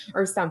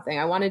or something.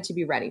 I wanted to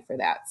be ready for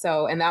that.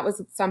 So, and that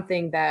was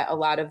something that a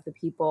lot of the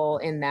people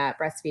in that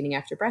breastfeeding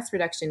after breast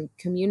reduction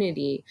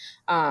community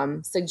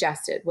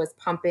suggested, was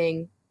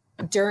pumping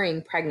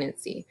during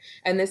pregnancy.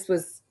 And this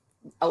was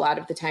a lot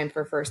of the time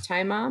for first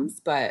time moms,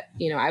 but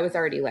you know, I was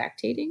already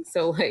lactating.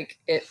 So like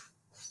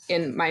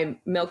in my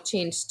milk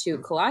changed to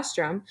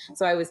colostrum.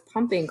 So I was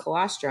pumping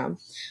colostrum.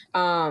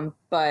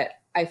 But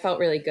I felt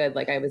really good.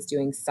 Like I was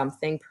doing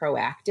something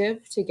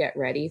proactive to get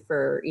ready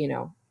for, you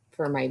know,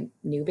 for my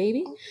new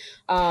baby.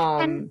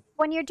 And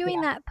when you're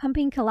doing that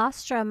pumping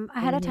colostrum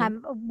ahead of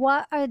time,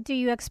 what do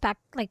you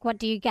expect? Like, what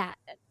do you get?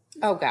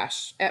 Oh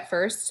gosh. At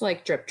first,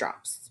 like drip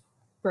drops.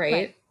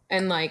 Right.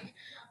 And like,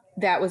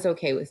 that was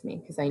okay with me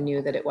because I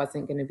knew that it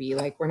wasn't going to be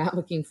like, we're not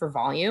looking for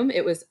volume.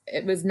 It was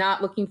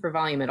not looking for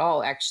volume at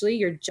all. Actually,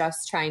 you're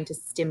just trying to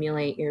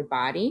stimulate your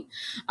body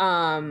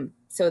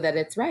so that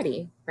it's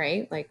ready,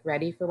 right? Like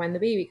ready for when the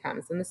baby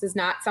comes. And this is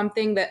not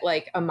something that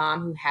like a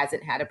mom who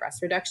hasn't had a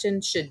breast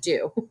reduction should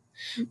do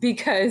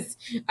because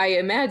I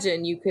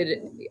imagine you could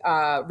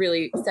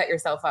really set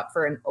yourself up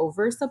for an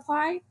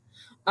oversupply.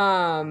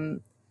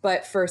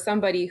 But for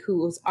somebody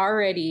who's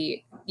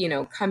already,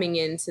 coming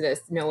into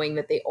this knowing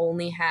that they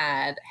only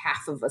had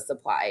half of a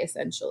supply,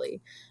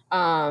 essentially,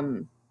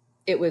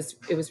 it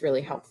was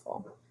really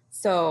helpful.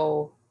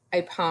 So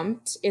I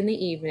pumped in the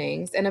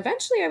evenings, and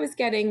eventually I was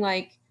getting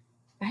like,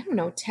 I don't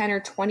know, 10 or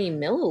 20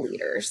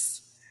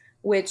 milliliters,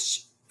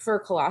 which for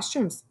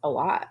colostrum's a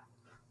lot.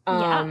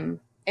 Yeah.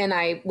 And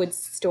I would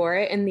store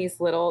it in these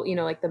little,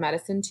 like the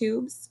medicine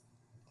tubes.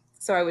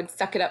 So I would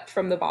suck it up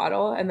from the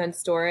bottle and then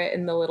store it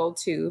in the little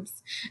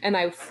tubes, and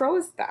I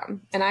froze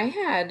them. And I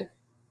had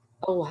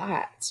a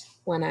lot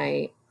when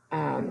I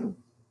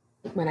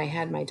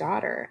had my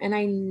daughter, and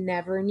I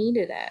never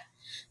needed it.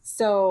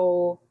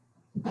 So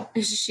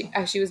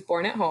she was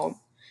born at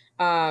home.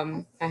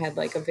 I had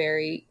like a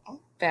very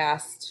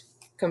fast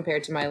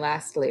compared to my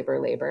last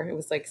labor. It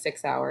was like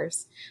 6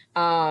 hours.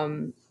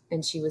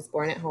 And she was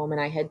born at home,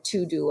 and I had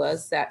 2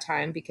 doulas that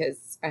time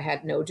because I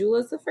had no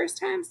doulas the first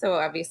time. So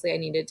obviously I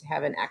needed to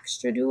have an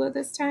extra doula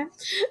this time.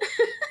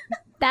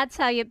 That's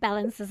how it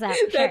balances out.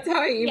 That's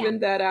how I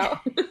evened that out.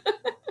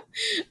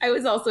 I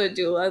was also a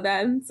doula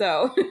then,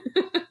 so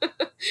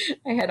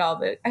I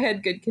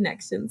had good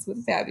connections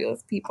with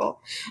fabulous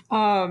people.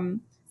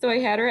 So I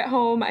had her at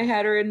home. I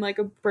had her in like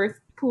a birth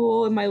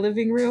pool in my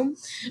living room.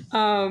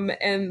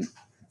 And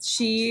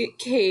she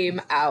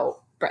came out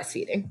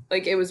breastfeeding.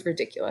 Like, it was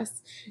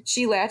ridiculous.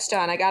 She latched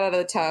on. I got out of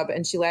the tub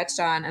and she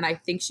latched on, and I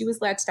think she was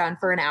latched on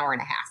for an hour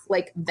and a half,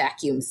 like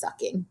vacuum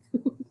sucking.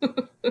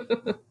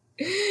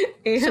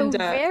 And, so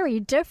very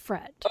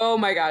different. Oh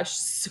my gosh,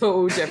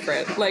 so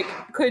different. Like,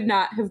 could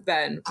not have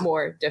been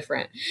more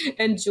different.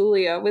 And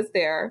Julia was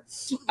there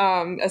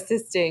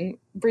assisting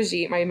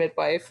Brigitte, my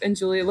midwife. And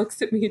Julia looks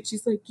at me and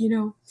she's like,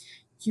 you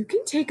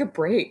can take a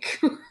break.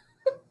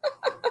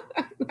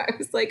 I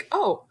was like,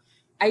 oh,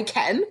 I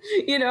can.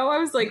 I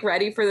was like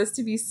ready for this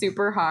to be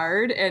super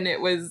hard. And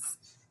it was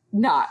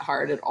not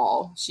hard at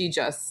all.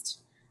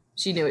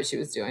 She knew what she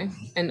was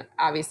doing. And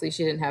obviously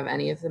she didn't have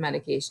any of the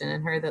medication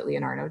in her that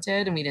Leonardo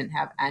did. And we didn't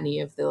have any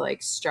of the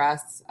like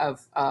stress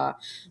of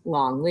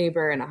long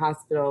labor in a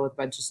hospital with a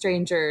bunch of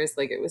strangers.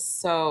 Like, it was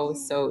so,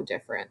 so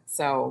different.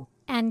 So.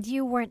 And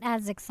you weren't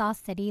as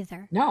exhausted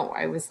either. No,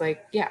 I was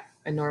like,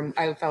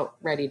 I felt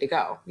ready to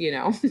go,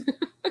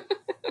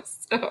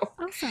 So.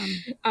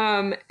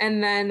 Awesome.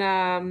 And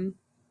then.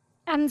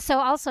 And so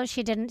also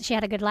she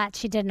had a good latch.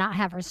 She did not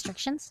have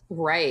restrictions.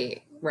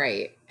 Right.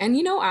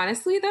 And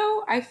honestly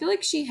though, I feel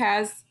like she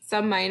has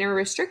some minor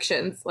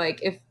restrictions. Like,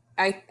 if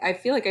I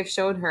feel like I've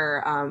shown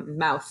her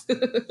mouth,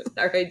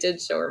 or I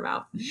did show her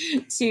mouth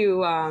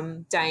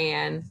to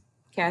Diane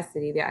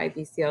Cassidy, the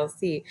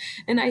IBCLC.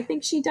 And I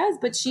think she does,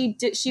 but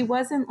she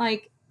wasn't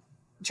like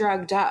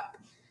drugged up.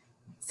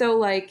 So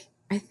like,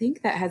 I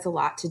think that has a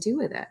lot to do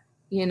with it.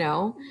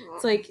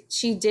 It's like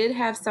she did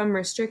have some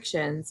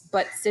restrictions,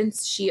 but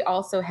since she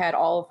also had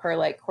all of her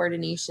like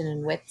coordination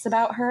and wits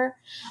about her,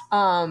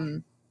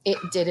 it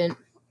didn't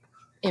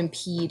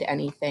impede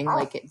anything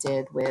like it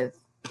did with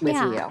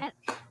Leo.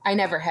 I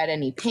never had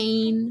any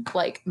pain.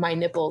 Like, my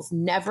nipples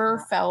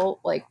never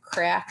felt like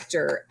cracked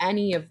or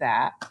any of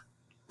that.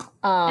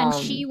 And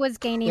she was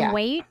gaining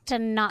weight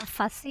and not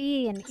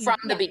fussy. And from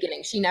the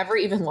beginning, she never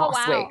even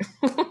lost weight.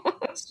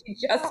 She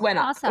just went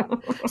up.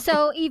 Awesome.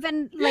 So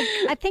even like,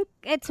 I think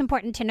it's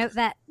important to note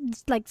that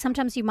like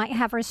sometimes you might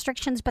have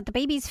restrictions, but the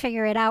babies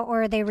figure it out,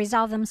 or they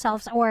resolve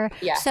themselves, or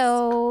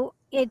so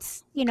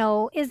it's,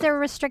 is there a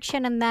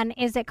restriction, and then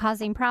is it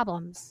causing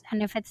problems?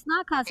 And if it's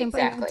not causing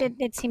problems,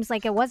 it seems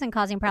like it wasn't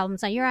causing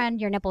problems on your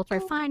end. Your nipples were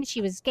fine. She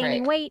was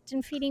gaining weight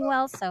and feeding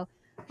well. So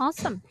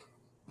awesome.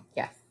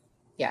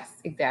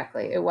 Yes,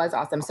 exactly. It was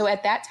awesome. So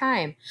at that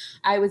time,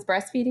 I was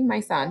breastfeeding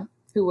my son,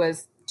 who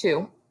was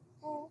 2,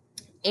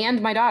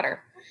 and my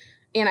daughter.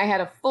 And I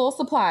had a full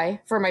supply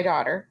for my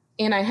daughter,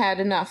 and I had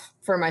enough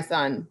for my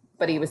son,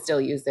 but he was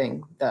still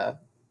using the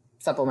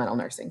supplemental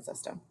nursing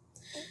system.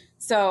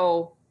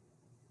 So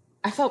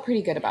I felt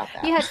pretty good about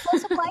that. You had full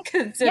supply?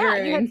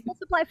 Considering you had full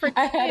supply for 2.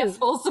 I had a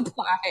full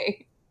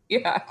supply.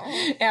 Yeah.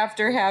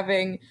 After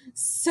having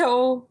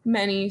so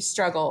many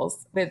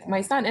struggles with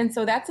my son. And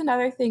so that's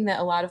another thing that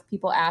a lot of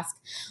people ask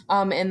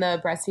in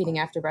the breastfeeding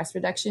after breast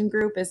reduction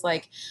group is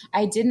like,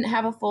 I didn't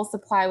have a full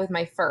supply with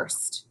my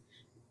first.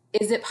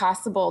 Is it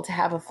possible to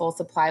have a full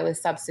supply with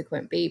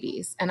subsequent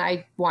babies? And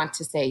I want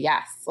to say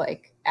yes,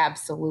 like,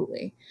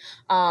 absolutely.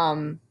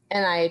 And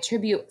I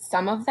attribute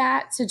some of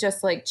that to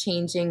just like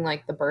changing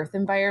like the birth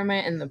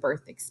environment and the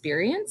birth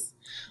experience.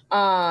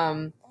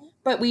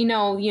 But we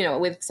know,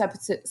 with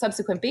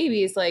subsequent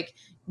babies, like,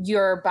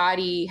 your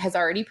body has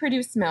already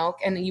produced milk,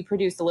 and you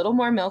produce a little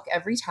more milk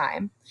every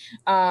time.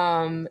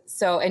 And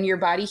your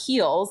body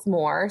heals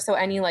more. So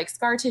any like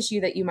scar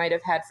tissue that you might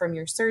have had from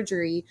your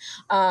surgery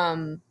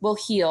will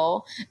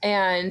heal,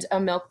 and a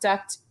milk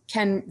duct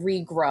can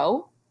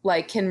regrow,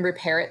 like can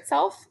repair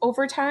itself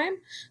over time.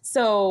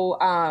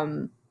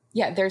 So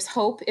there's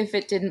hope if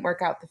it didn't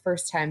work out the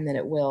first time that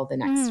it will the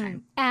next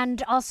time.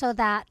 And also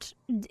that,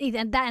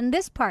 and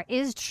this part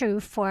is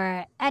true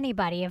for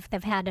anybody if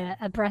they've had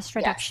a breast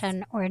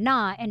reduction or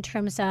not, in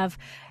terms of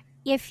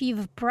if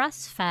you've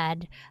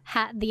breastfed,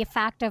 the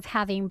fact of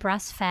having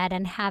breastfed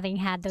and having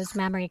had those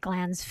mammary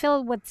glands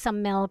filled with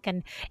some milk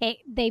and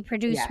they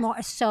produce Yes.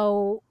 more.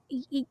 So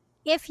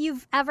if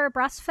you've ever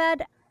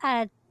breastfed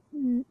and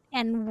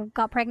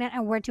got pregnant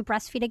and were to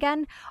breastfeed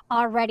again,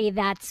 already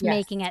that's Yes.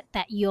 making it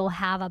that you'll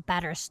have a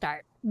better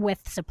start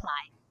with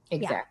supply.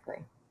 Exactly.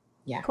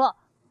 Yeah. Cool.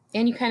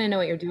 And you kind of know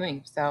what you're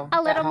doing, so A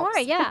that little more,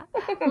 helps. yeah.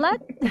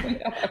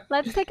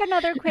 Let's take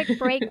another quick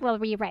break. We'll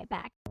be right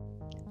back.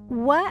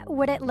 What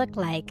would it look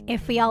like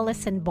if we all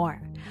listened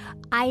more?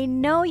 I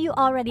know you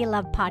already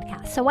love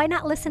podcasts, so why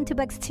not listen to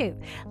books too?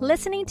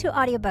 Listening to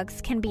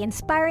audiobooks can be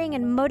inspiring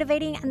and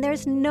motivating, and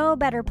there's no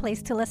better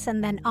place to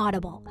listen than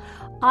Audible.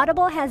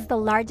 Audible has the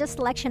largest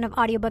selection of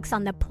audiobooks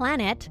on the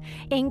planet,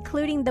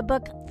 including the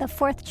book The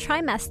Fourth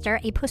Trimester,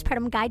 a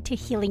postpartum guide to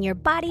healing your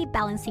body,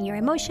 balancing your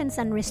emotions,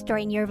 and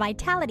restoring your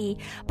vitality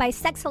by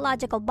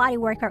sexological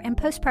bodyworker and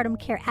postpartum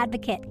care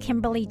advocate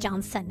Kimberly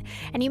Johnson.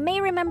 And you may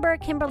remember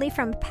Kimberly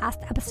from a past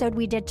episode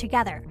we did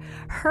together.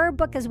 Her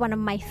book is one of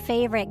my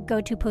favorite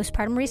go-to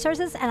postpartum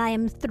resources, and I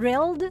am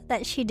thrilled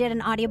that she did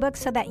an audiobook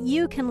so that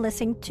you can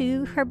listen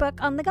to her book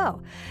on the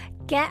go.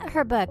 Get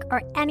her book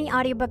or any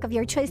audiobook of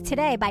your choice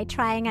today by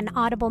trying an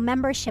Audible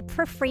membership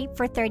for free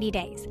for 30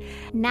 days.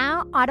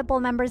 Now, Audible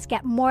members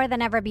get more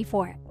than ever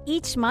before.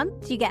 Each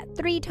month, you get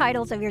 3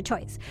 titles of your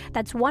choice.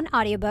 That's 1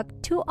 audiobook,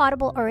 2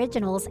 Audible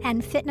originals,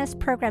 and fitness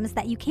programs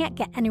that you can't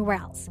get anywhere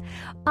else.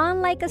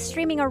 Unlike a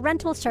streaming or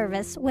rental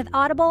service, with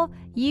Audible,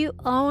 you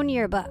own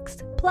your books.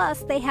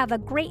 Plus, they have a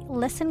great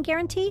listen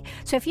guarantee,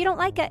 so if you don't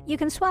like it, you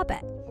can swap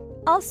it.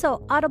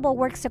 Also, Audible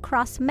works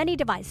across many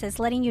devices,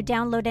 letting you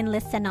download and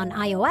listen on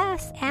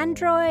iOS,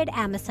 Android,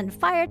 Amazon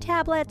Fire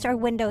tablets, or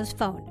Windows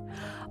Phone.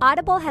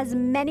 Audible has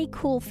many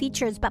cool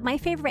features, but my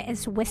favorite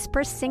is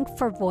Whisper Sync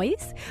for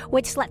Voice,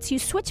 which lets you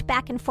switch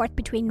back and forth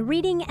between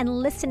reading and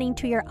listening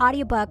to your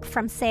audiobook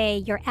from, say,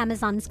 your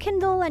Amazon's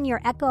Kindle and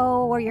your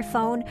Echo or your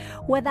phone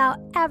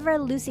without ever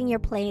losing your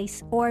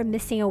place or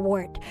missing a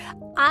word.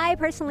 I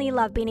personally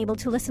love being able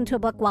to listen to a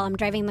book while I'm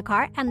driving the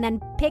car and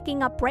then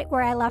picking up right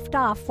where I left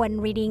off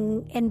when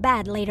reading in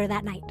bed later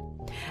that night.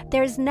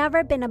 There's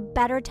never been a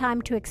better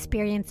time to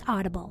experience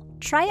Audible.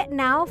 Try it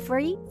now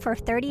free for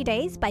 30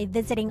 days by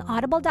visiting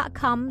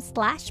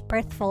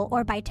audible.com/birthful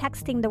or by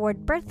texting the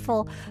word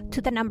birthful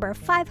to the number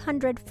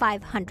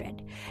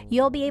 500-500.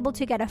 You'll be able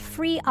to get a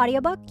free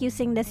audiobook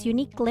using this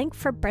unique link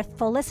for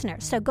Birthful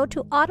listeners. So go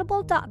to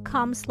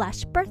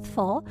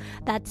audible.com/birthful.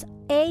 That's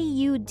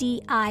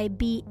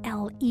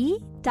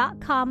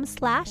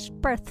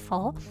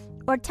audible.com/birthful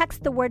or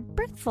text the word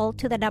birthful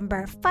to the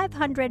number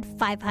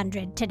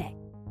 500-500 today.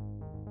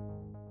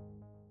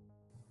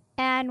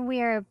 And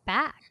we're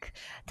back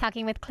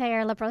talking with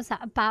Claire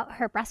LaBrosa about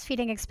her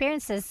breastfeeding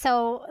experiences.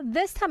 So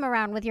this time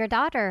around with your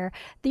daughter,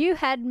 you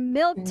had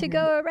milk to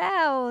go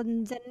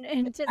around.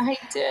 And just... I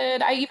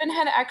did. I even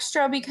had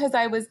extra because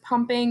I was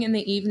pumping in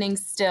the evening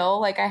still,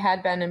 like I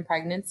had been in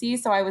pregnancy.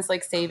 So I was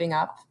like saving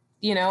up,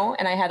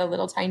 and I had a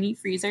little tiny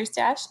freezer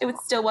stash. It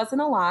still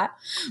wasn't a lot,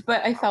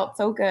 but I felt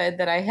so good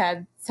that I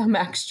had some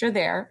extra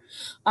there.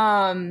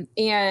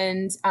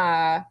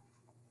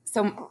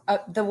 So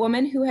the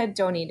woman who had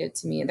donated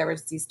to me, there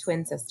was these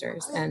twin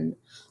sisters, and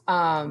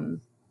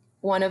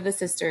one of the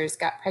sisters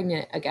got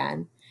pregnant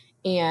again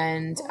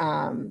and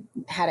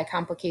had a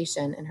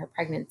complication in her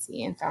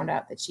pregnancy and found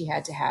out that she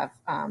had to have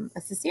a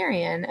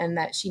cesarean and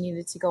that she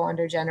needed to go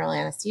under general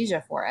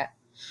anesthesia for it.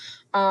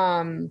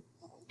 And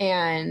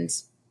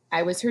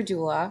I was her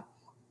doula.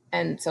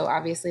 And so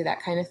obviously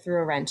that kind of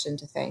threw a wrench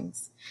into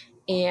things.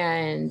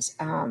 And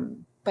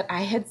but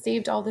I had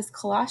saved all this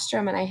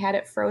colostrum and I had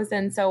it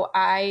frozen. So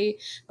I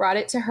brought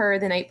it to her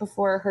the night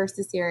before her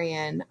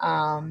cesarean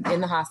in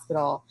the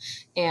hospital.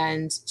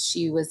 And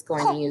she was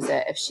going to use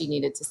it if she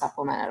needed to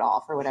supplement at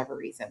all for whatever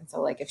reason.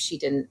 So like if she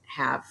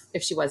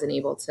wasn't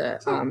able to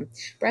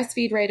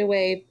breastfeed right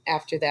away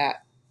after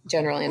that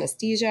general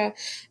anesthesia.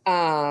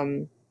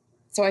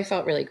 So I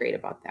felt really great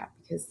about that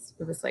because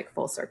it was like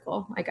full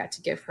circle. I got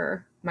to give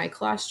her my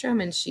colostrum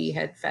and she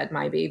had fed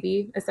my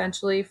baby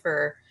essentially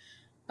for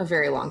a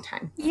very long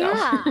time.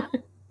 Yeah. So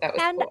that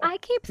was cool. I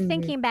keep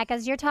thinking back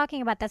as you're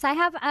talking about this. I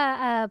have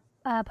a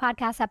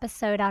podcast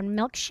episode on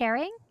milk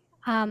sharing.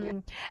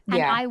 And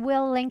I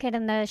will link it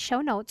in the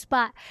show notes,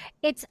 but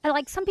it's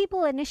like some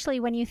people initially,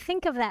 when you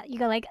think of that, you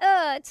go like,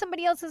 it's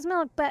somebody else's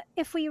milk. But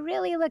if we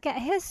really look at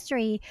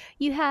history,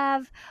 you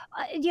have,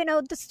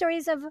 the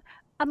stories of,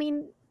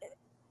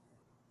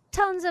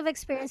 tons of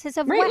experiences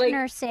of wet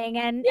nursing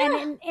and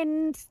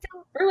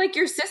still. Or like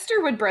your sister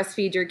would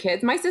breastfeed your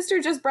kids. My sister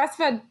just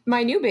breastfed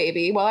my new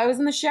baby while I was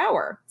in the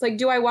shower. It's like,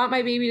 do I want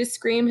my baby to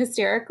scream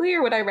hysterically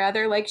or would I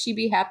rather like she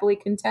be happily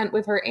content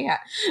with her aunt?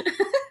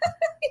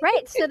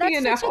 Right. So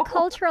that's such a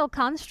cultural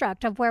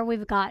construct of where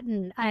we've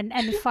gotten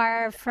and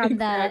far from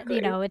exactly.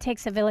 It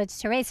takes a village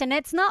to raise. And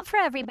it's not for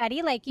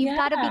everybody. Like you've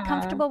got to be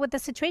comfortable with the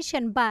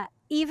situation. But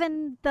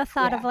even the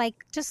thought of like,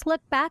 just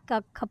look back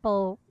a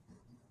couple,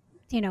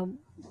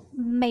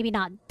 maybe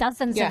not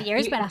dozens of Yeah,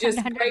 years, but just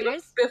 100 right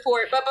years.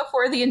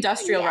 before the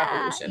Industrial Yeah,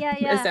 Revolution, yeah,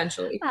 yeah.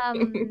 essentially,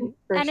 for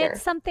And it's sure.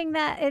 something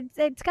that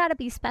it's got to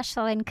be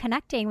special in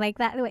connecting, like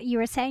that. What you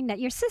were saying that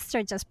your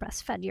sister just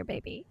breastfed your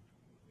baby.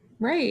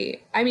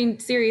 Right. I mean,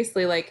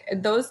 seriously, like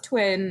those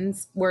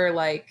twins were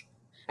like,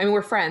 I mean,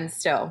 we're friends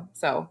still.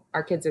 So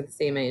our kids are the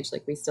same age.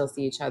 Like we still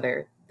see each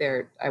other.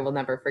 I will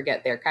never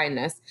forget their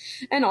kindness.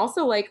 And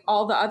also like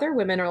all the other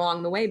women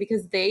along the way,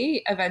 because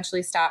they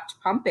eventually stopped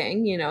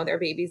pumping, their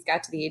babies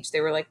got to the age they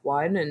were like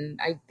one and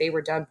they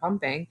were done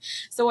pumping.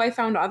 So I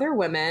found other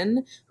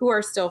women who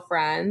are still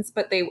friends,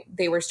 but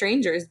they were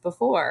strangers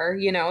before,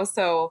 and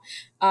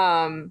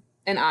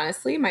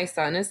honestly, my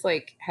son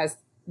has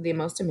the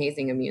most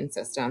amazing immune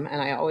system.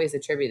 And I always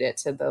attribute it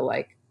to the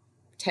like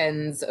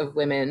tens of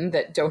women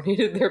that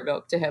donated their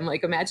milk to him.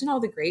 Like imagine all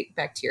the great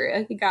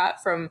bacteria he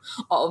got from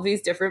all of these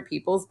different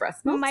people's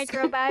breast milks.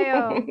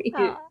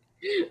 Microbiome.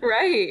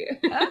 Right.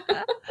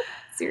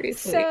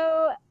 Seriously.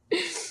 So,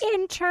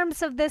 in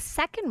terms of this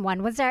second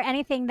one, was there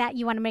anything that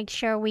you want to make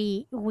sure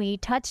we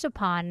touched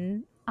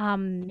upon?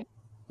 Yeah.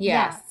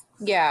 Yes.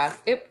 Yeah.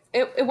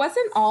 It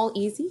wasn't all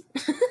easy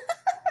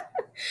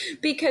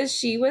because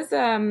she was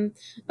a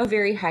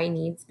very high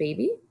needs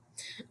baby.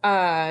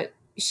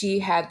 She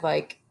had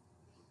like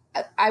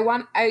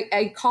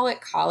I call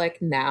it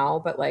colic now,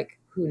 but like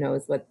who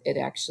knows what it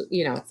actually,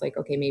 it's like,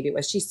 okay, maybe it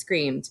was, she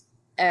screamed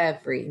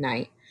every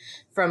night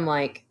from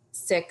like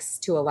 6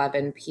 to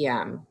 11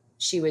 p.m.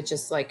 She would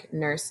just like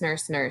nurse,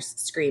 nurse, nurse,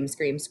 scream,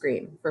 scream,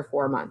 scream for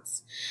 4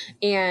 months.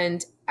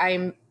 And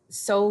I'm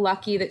so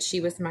lucky that she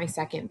was my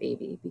second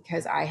baby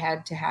because I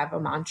had to have a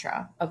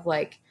mantra of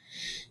like,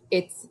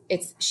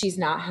 she's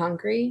not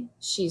hungry.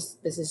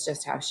 This is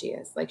just how she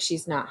is. Like,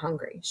 she's not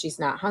hungry. She's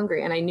not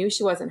hungry. And I knew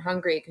she wasn't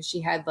hungry because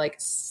she had like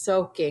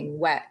soaking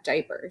wet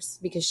diapers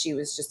because she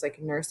was just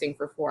like nursing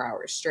for 4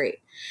 hours straight.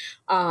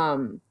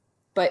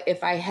 But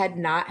if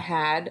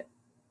I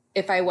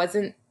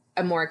wasn't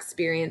a more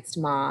experienced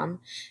mom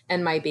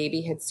and my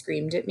baby had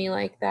screamed at me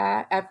like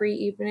that every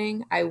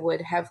evening, I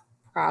would have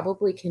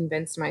probably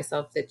convinced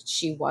myself that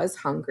she was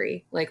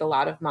hungry, like a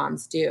lot of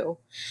moms do.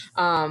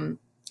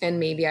 And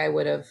maybe I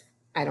would have,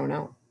 I don't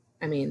know.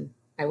 I mean,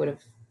 I would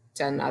have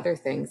done other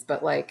things,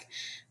 but like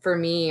for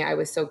me, I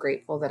was so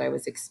grateful that I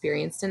was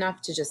experienced enough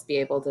to just be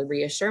able to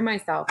reassure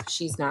myself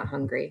she's not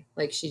hungry.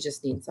 Like she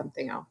just needs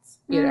something else.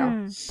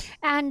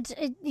 And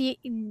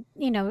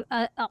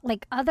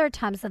like other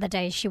times of the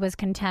day, she was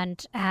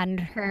content,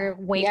 and her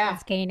weight Yeah.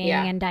 was gaining,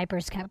 Yeah. and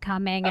diapers kept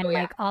coming, Oh and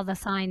yeah. like all the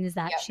signs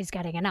that Yep. she's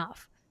getting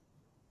enough.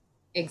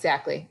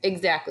 Exactly.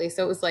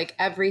 So it was like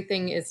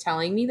everything is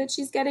telling me that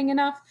she's getting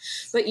enough.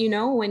 But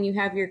when you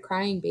have your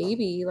crying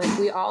baby, like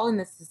we all in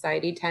this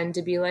society tend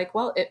to be like,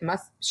 well,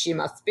 she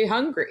must be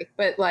hungry.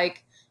 But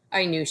like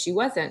I knew she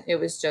wasn't. It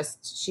was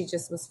she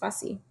just was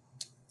fussy.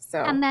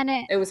 So And then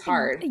it was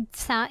hard.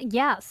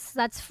 yes,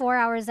 that's 4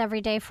 hours every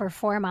day for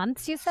 4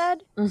 months, you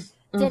said?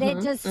 Did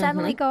it just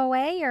suddenly go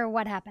away, or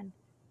what happened?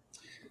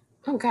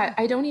 Oh God,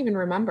 I don't even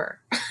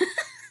remember.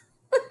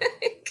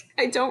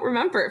 I don't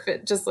remember if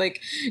it just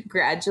like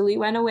gradually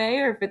went away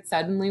or if it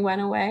suddenly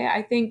went away.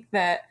 I think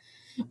that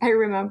I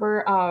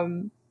remember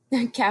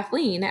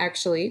Kathleen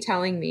actually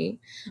telling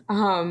me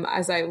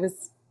as I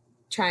was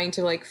trying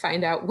to like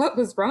find out what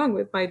was wrong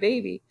with my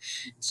baby.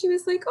 She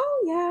was like,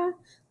 "Oh yeah,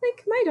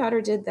 like my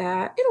daughter did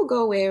that. It'll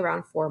go away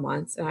around 4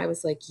 months." And I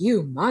was like,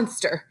 "You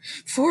monster!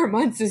 4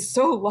 months is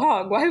so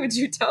long. Why would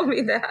you tell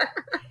me that?"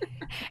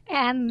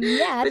 And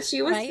yet, But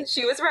she was right?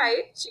 She was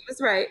right. She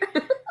was right.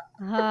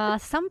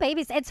 Some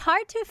babies, it's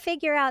hard to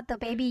figure out the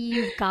baby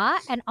you've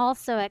got and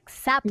also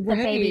accept the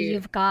baby Right.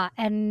 you've got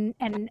and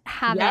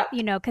have it,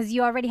 Yep. because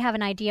you already have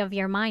an idea of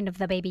your mind of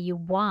the baby you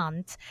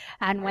want.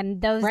 And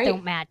when those don't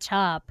Right. match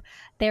up,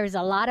 there's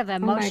a lot of Oh my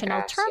emotional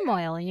gosh. Yeah.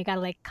 turmoil, and you got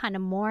to like kind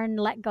of mourn,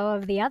 let go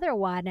of the other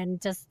one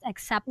and just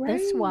accept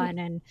this Right. one.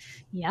 And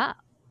yeah.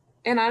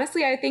 And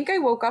honestly, I think I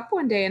woke up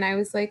one day and I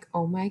was like,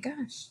 oh my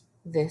gosh,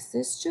 this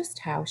is just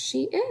how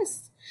she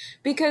is.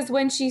 Because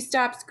when she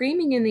stopped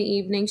screaming in the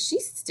evening, she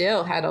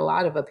still had a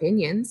lot of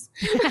opinions.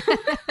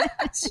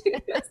 She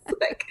was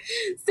like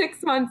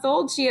 6 months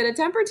old. She had a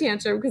temper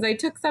tantrum because I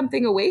took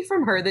something away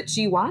from her that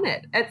she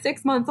wanted at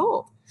 6 months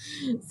old.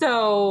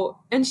 So,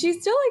 and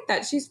she's still like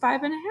that. She's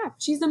 5.5.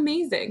 She's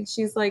amazing.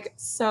 She's like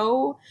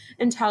so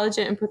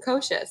intelligent and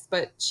precocious,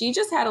 but she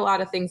just had a lot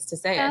of things to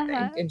say, I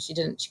think, and she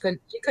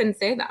couldn't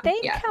say them They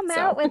yet. come So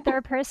out with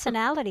their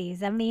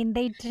personalities. I mean,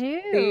 they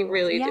they do.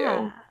 really do.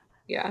 Yeah.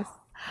 Yes.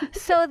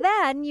 So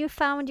then you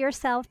found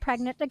yourself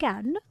pregnant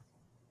again.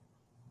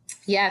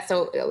 Yeah,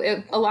 so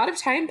a lot of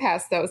time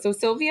passed though. So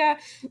Sylvia,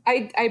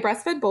 I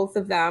breastfed both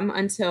of them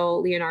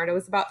until Leonardo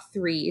was about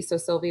 3. So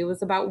Sylvia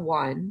was about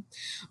 1.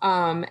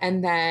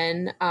 And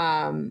then,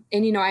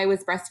 I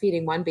was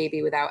breastfeeding one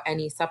baby without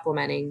any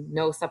supplementing,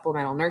 no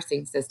supplemental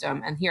nursing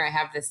system. And here I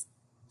have this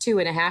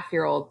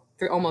 2.5-year-old,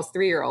 almost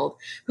 3-year-old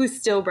who's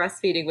still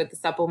breastfeeding with the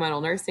supplemental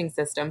nursing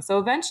system. So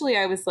eventually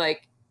I was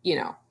like,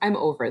 I'm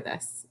over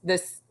the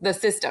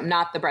system,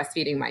 not the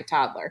breastfeeding my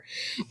toddler.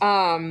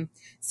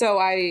 So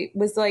I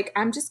was like,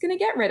 I'm just going to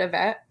get rid of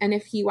it. And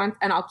if he wants,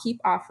 and I'll keep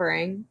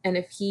offering. And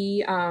if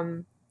he,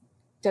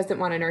 doesn't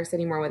want to nurse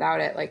anymore without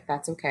it, like,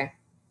 that's okay.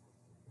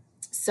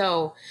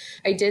 So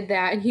I did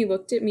that, and he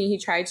looked at me, he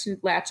tried to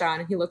latch on,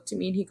 and he looked at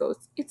me and he goes,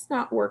 it's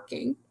not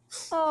working.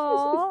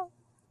 Oh.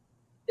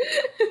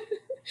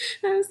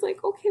 And I was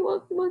like, okay,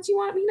 well, do you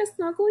want me to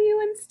snuggle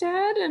you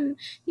instead? And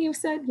he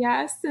said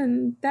yes,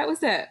 and that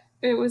was it.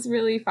 It was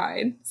really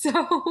fine. So,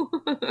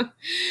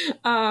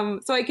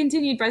 so I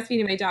continued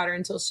breastfeeding my daughter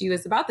until she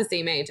was about the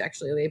same age.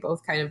 Actually, they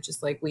both kind of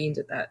just like weaned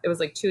at that. It was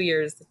like 2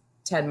 years,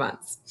 10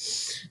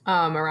 months,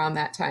 around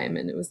that time.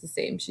 And it was the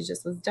same. She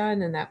just was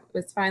done, and that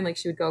was fine. Like,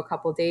 she would go a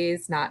couple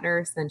days, not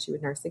nurse, then she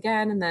would nurse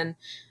again. And then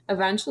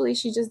eventually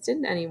she just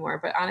didn't anymore.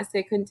 But honestly,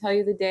 I couldn't tell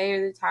you the day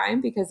or the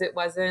time, because it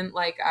wasn't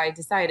like I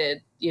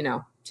decided,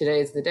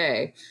 today's the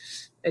day.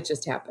 It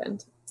just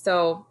happened.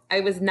 So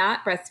I was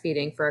not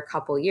breastfeeding for a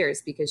couple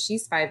years because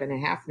she's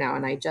 5.5 now,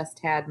 and I just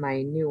had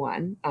my new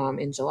one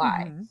in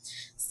July. Mm-hmm.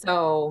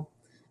 So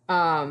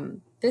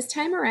this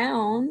time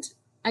around,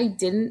 I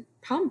didn't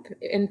pump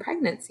in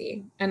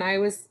pregnancy, and I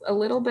was a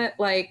little bit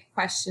like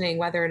questioning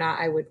whether or not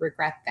I would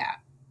regret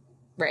that,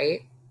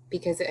 right?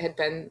 Because it had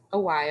been a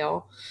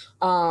while,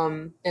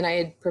 and I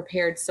had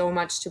prepared so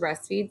much to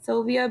breastfeed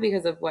Sylvia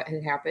because of what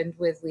had happened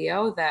with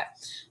Leo that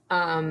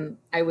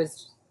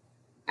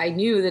I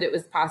knew that it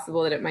was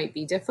possible that it might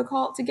be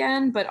difficult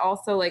again. But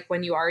also, like,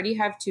 when you already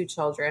have 2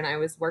 children, I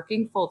was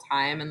working full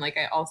time, and like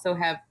I also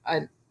have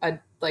a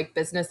like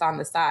business on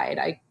the side.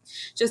 I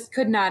just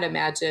could not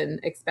imagine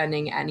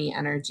expending any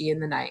energy in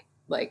the night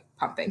like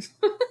pumping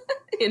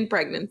in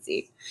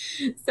pregnancy.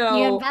 You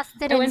So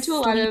invested I in went to a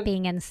lot of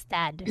sleeping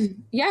instead.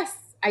 yes,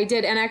 I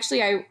did. And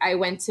actually I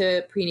went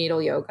to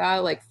prenatal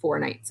yoga like 4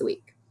 nights a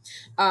week,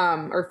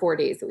 or 4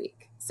 days a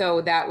week.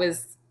 So that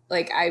was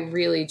like, I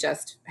really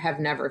just have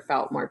never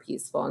felt more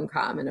peaceful and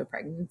calm in a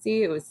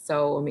pregnancy. It was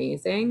so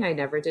amazing. I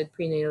never did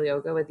prenatal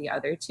yoga with the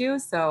other 2.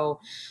 So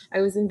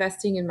I was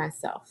investing in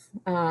myself.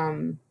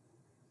 And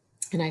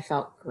I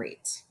felt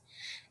great.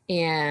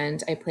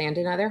 And I planned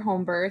another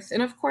home birth.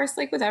 And of course,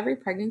 like with every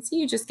pregnancy,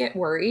 you just get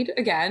worried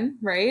again,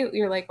 right?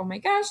 You're like, oh my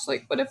gosh,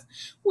 like what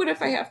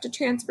if I have to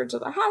transfer to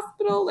the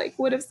hospital? Like,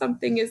 what if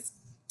something is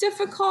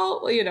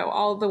difficult?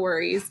 All the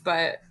worries.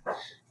 But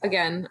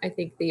again, I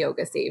think the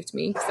yoga saved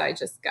me, because I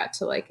just got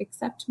to like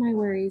accept my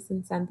worries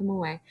and send them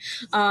away.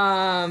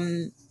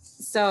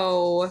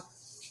 So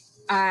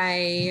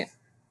I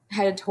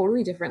had a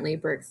totally different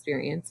labor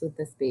experience with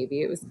this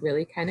baby. It was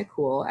really kind of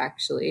cool,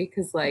 actually,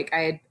 because like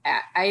I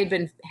had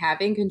been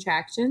having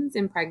contractions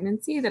in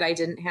pregnancy that I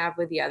didn't have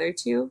with the other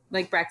 2,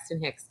 like Braxton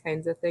Hicks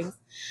kinds of things.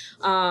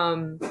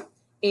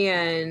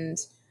 And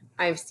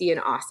I see an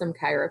awesome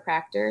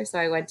chiropractor. So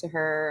I went to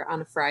her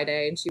on a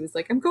Friday, and she was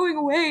like, I'm going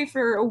away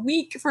for a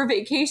week for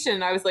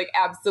vacation. I was like,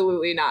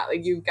 absolutely not.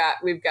 Like, we've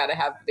got to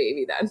have the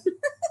baby then.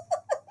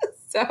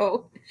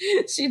 So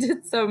she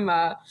did some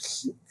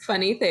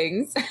funny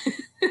things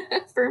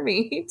for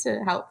me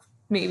to help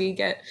maybe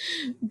get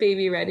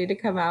baby ready to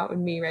come out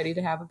and me ready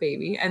to have a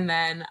baby. And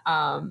then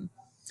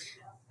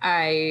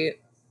I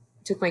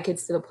took my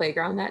kids to the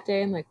playground that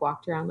day and like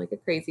walked around like a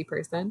crazy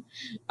person,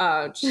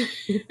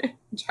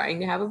 trying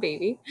to have a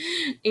baby.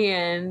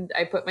 And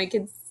I put my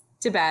kids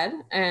to bed,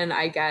 and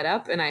I got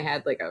up, and I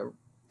had like a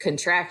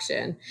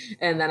contraction,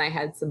 and then I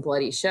had some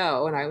bloody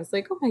show, and I was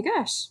like, oh my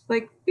gosh,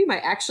 like we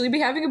might actually be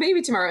having a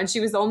baby tomorrow. And she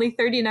was only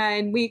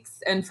 39 weeks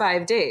and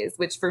 5 days,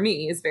 which for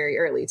me is very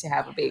early to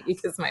have a baby,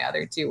 because my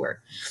other 2 were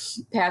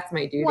past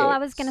my due Well, date. I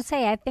was gonna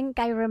say, I think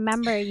I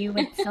remember you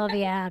with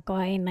Sylvia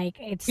going like,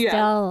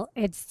 Yeah.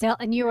 it's still,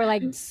 and you were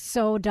like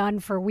so done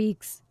for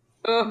weeks.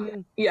 Oh,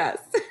 Mm. yes.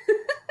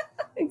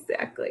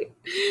 Exactly.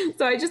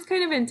 So I just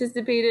kind of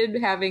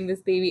anticipated having this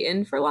baby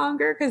in for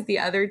longer, because the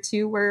other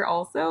 2 were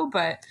also,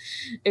 but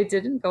it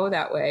didn't go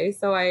that way.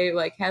 So I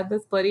like had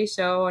this bloody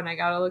show, and I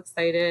got all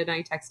excited, and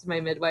I texted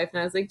my midwife,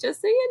 and I was like,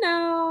 just so you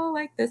know,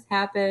 like this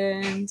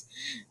happened.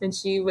 And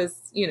she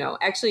was,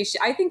 actually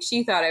I think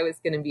she thought I was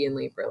going to be in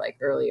labor like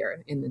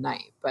earlier in the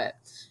night, but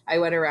I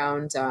went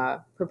around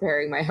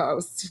preparing my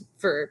house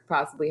for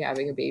possibly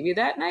having a baby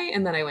that night.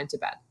 And then I went to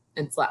bed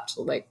and slept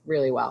like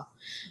really well.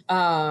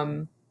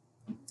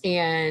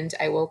 And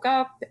I woke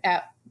up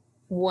at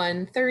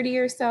 1:30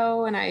 or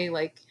so, and I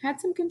like had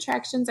some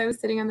contractions. I was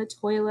sitting on the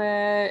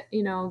toilet,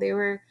 they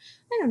were,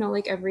 I don't know,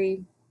 like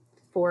every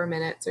 4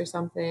 minutes or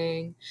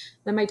something.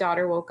 Then my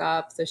daughter woke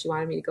up, so she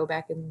wanted me to go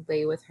back and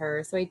lay with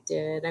her. So I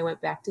did. I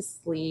went back to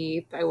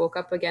sleep. I woke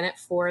up again at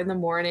 4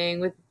 a.m.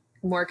 with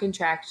more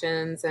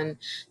contractions. And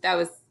that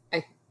was,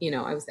 I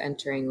was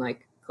entering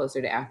like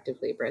closer to active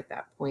labor at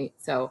that point.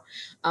 So,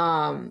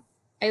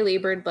 I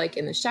labored like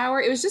in the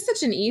shower. It was just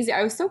such an easy,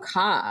 I was so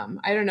calm.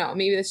 I don't know.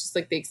 Maybe that's just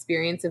like the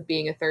experience of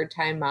being a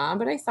 3rd-time mom,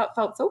 but I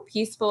felt so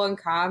peaceful and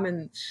calm.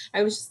 And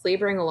I was just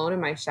laboring alone in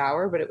my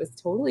shower, but it was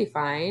totally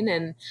fine.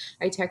 And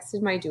I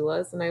texted my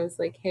doulas, and I was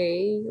like,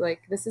 hey,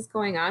 like this is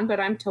going on, but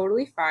I'm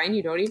totally fine.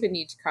 You don't even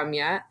need to come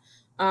yet.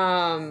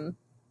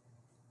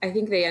 I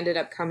think they ended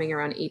up coming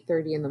around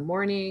 8:30 in the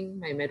morning.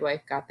 My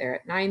midwife got there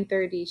at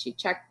 9:30. She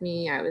checked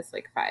me. I was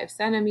like 5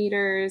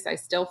 centimeters. I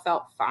still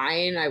felt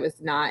fine. I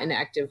was not in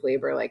active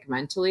labor, like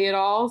mentally at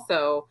all.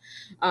 So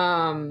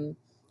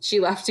she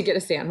left to get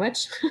a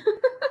sandwich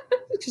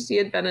because she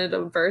had been at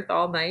a birth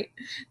all night.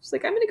 She's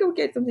like, I'm going to go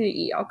get something to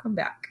eat. I'll come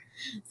back.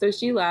 So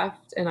she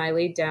left and I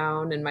laid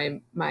down, and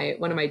my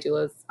one of my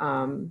doulas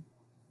was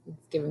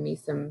giving me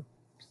some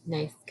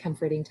nice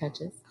comforting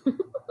touches.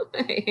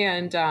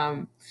 And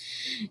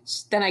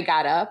then I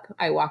got up,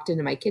 I walked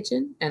into my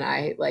kitchen, and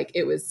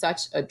it was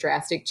such a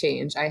drastic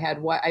change. I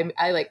had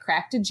I like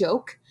cracked a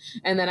joke,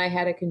 and then I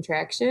had a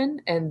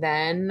contraction, and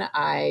then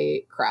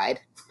I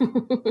cried.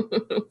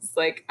 It was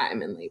like,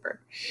 I'm in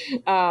labor.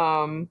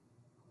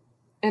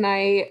 And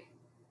I,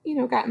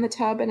 got in the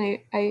tub and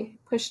I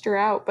pushed her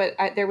out, but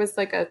there was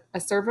like a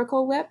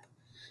cervical lip.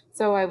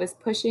 So I was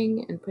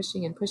pushing and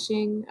pushing and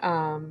pushing,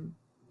 and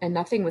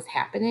nothing was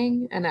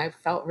happening. And I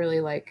felt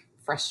really like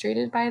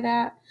frustrated by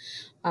that.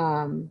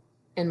 And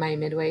my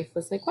midwife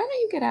was like, why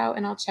don't you get out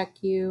and I'll check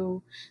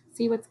you,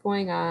 see what's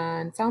going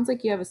on. Sounds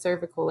like you have a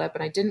cervical lip.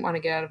 And I didn't want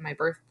to get out of my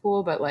birth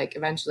pool, but like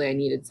eventually I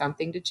needed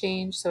something to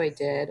change. So I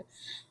did.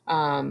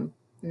 And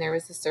there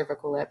was a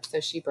cervical lip. So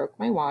she broke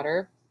my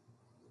water.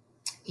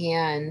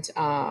 And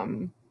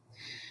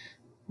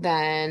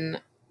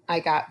then I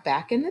got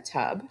back in the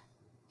tub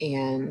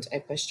and I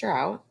pushed her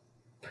out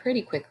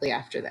pretty quickly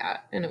after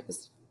that. And it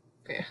was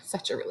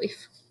such a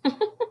relief.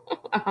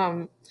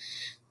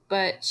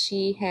 But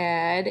she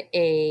had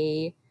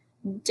a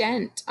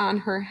dent on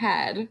her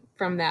head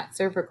from that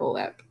cervical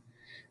lip.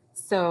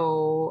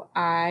 So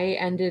I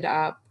ended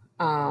up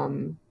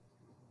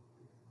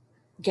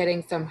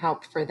getting some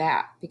help for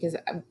that because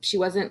she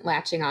wasn't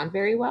latching on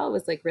very well. It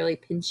was like really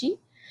pinchy.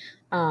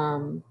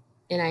 And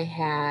I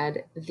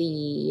had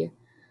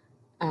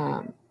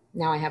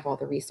now I have all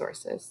the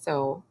resources.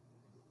 So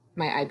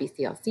my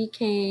IBCLC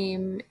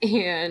came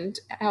and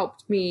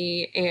helped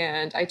me,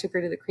 and I took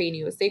her to the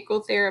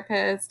craniosacral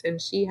therapist and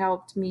she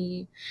helped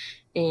me,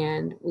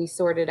 and we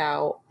sorted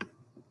out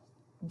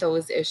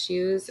those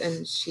issues,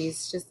 and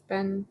she's just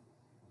been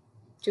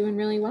doing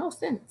really well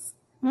since.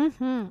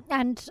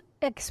 And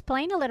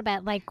explain a little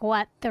bit like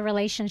what the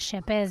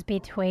relationship is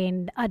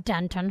between a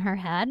dent on her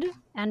head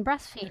and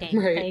breastfeeding.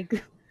 Right.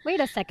 Like, wait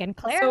a second,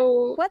 Claire.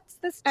 So what's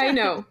this? I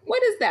know.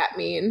 What does that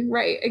mean?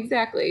 Right.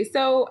 Exactly.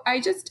 So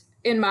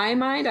in my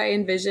mind, I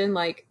envisioned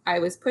like I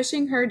was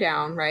pushing her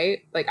down, right?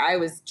 Like I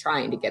was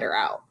trying to get her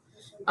out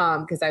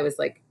because I was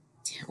like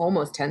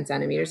almost 10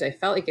 centimeters. I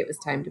felt like it was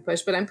time to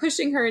push, but I'm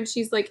pushing her and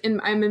she's like,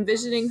 and I'm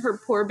envisioning her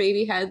poor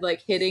baby head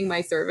like hitting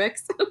my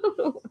cervix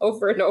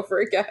over and over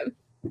again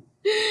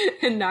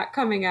and not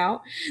coming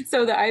out.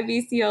 So the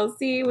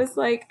IBCLC was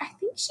like, I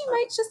think she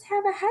might just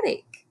have a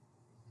headache,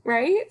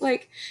 right?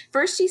 Like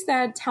first she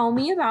said, tell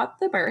me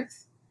about the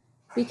birth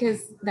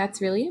because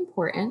that's really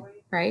important,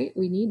 right?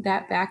 We need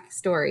that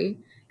backstory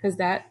because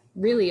that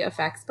really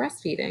affects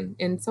breastfeeding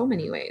in so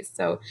many ways.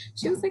 So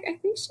she was like, I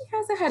think she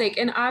has a headache.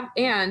 And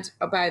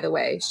by the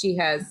way, she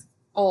has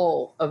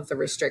all of the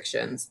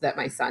restrictions that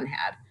my son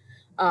had.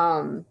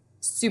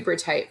 Super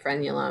tight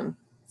frenulum,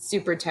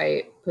 super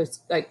tight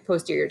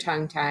posterior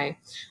tongue tie.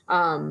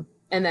 And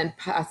then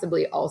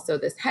possibly also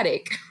this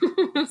headache.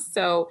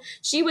 So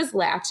she was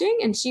latching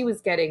and she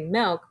was getting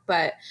milk,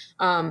 but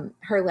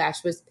her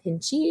latch was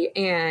pinchy.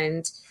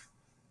 And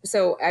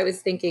so I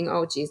was thinking,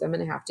 oh, geez, I'm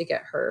going to have to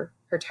get her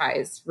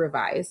ties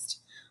revised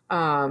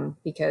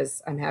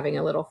because I'm having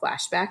a little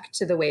flashback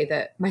to the way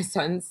that my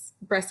son's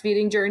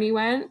breastfeeding journey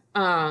went.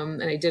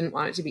 And I didn't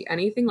want it to be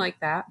anything like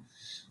that.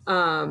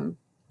 But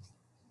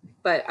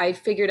I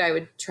figured I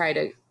would try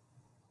to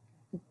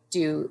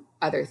do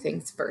other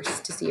things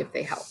first to see if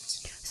they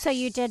helped. So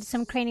you did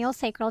some cranial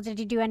sacral. Did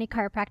you do any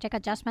chiropractic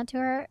adjustment to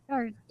her?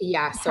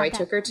 Yeah. So I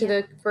took her to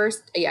the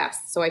first.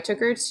 Yes. So I took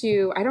her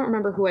to, I don't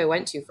remember who I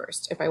went to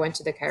first, if I went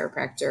to the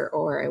chiropractor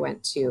or I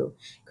went to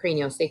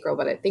craniosacral,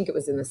 but I think it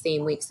was in the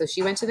same week. So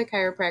she went to the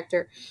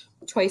chiropractor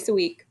twice a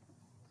week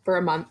for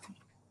a month.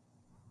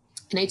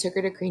 And I took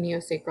her to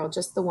craniosacral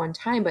just the one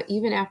time. But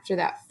even after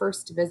that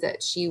first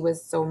visit, she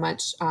was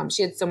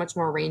she had so much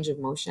more range of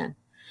motion.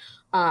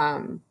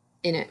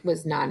 And it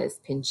was not as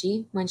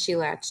pinchy when she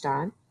latched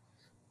on.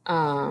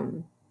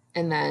 And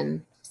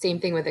then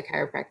same thing with the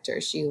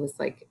chiropractor. She was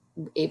like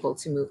able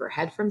to move her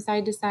head from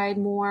side to side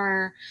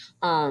more.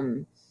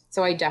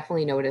 So I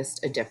definitely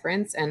noticed a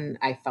difference and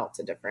I felt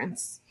a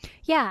difference.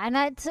 Yeah.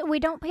 And we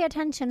don't pay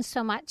attention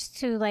so much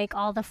to like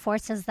all the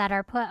forces that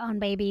are put on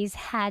babies'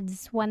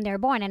 heads when they're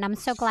born. And I'm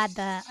so glad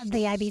the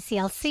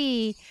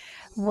IBCLC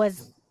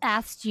was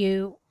asked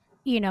you,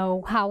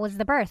 how was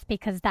the birth?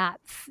 Because that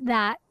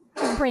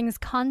brings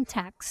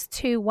context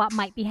to what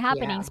might be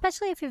happening,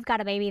 especially if you've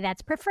got a baby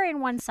that's preferring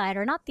one side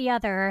or not the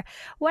other, or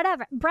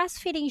whatever.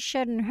 Breastfeeding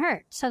shouldn't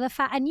hurt. So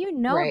and you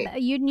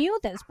knew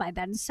this by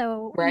then.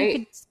 So you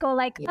could go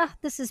like,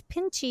 this is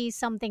pinchy,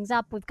 something's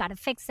up. We've got to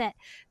fix it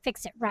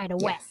right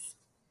away. Yes.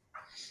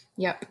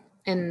 Yep.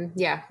 And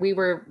we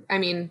were,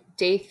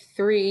 day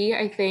 3,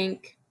 I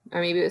think, or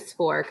maybe it was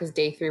 4 because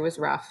day 3 was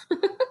rough.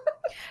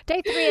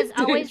 Day 3 is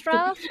always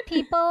rough,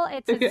 people.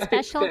 It's a Yeah,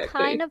 special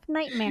exactly. kind of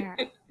nightmare.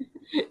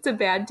 It's a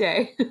bad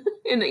day.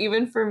 And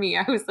even for me,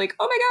 I was like,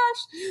 oh my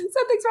gosh,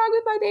 something's wrong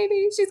with my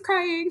baby. She's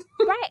crying.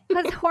 Right,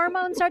 because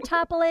hormones are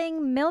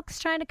toppling, milk's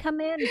trying to come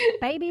in,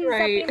 baby's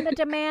Right. upping the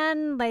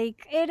demand.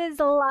 Like, it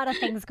is a lot of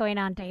things going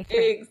on day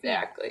 3.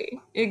 Yeah.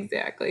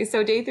 Exactly.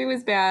 So day 3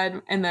 was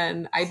bad. And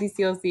then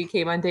IBCLC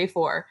came on day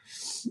 4.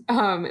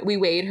 We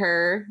weighed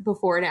her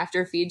before and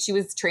after feed. She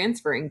was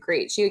transferring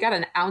great. She got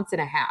an ounce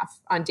and a half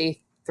on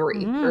day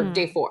 3 or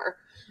day 4.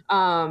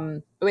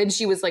 And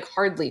she was like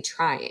hardly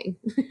trying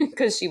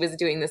because she was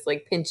doing this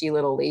like pinchy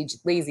little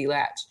lazy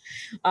latch.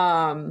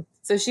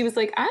 So she was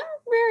like, I'm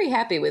very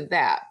happy with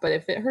that, but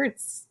if it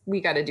hurts, we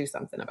got to do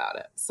something about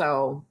it.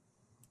 So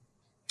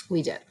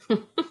we did.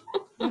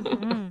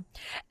 Mm-hmm.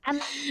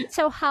 And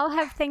so how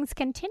have things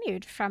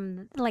continued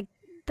from like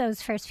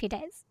those first few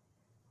days?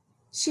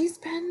 She's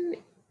been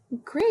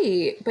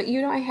great, but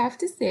I have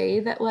to say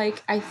that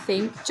like I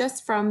think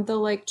just from the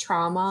like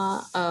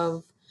trauma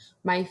of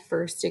my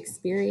first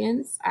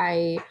experience,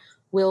 I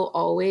will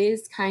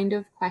always kind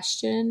of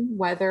question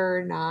whether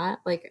or not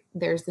like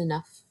there's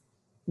enough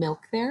milk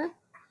there.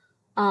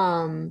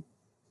 Um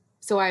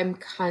so I'm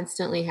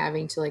constantly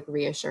having to like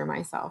reassure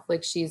myself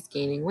like she's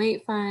gaining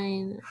weight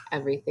fine,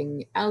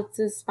 everything else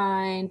is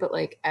fine, but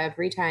like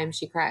every time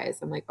she cries,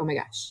 I'm like, "Oh my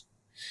gosh.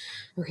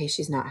 Okay,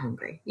 she's not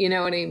hungry." You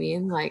know what I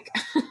mean? Like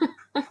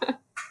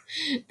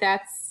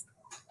that's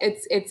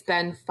it's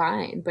been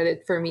fine, but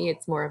for me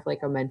it's more of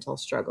like a mental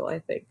struggle, I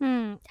think.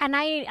 And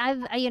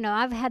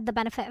I've had the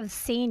benefit of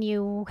seeing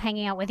you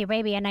hanging out with your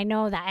baby, and I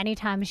know that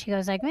anytime she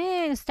goes like,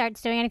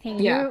 starts doing anything,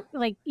 Yeah. you're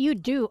like, you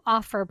do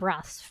offer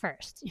breasts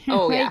first.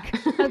 Oh yeah.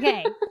 Like,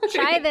 okay,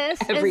 try this.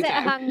 Is Every it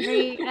time.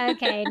 hungry?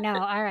 Okay, no,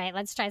 all right,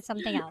 let's try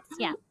something else.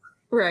 Yeah.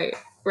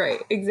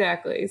 Right,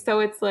 exactly.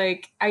 So it's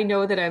like I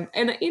know that and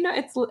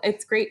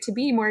it's great to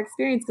be more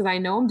experienced because I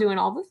know I'm doing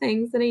all the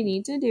things that I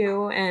need to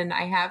do, and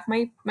I have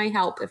my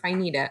help if I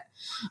need it.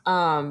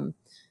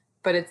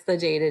 But it's the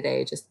day to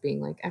day, just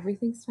being like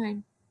everything's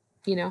fine.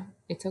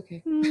 It's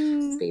okay.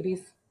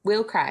 Babies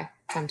will cry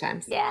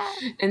sometimes. Yeah.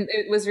 And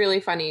it was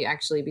really funny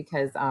actually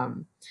because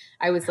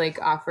I was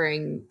like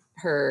offering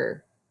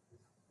her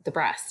the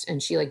breast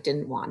and she like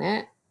didn't want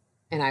it,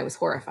 and I was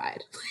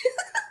horrified.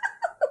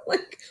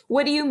 Like,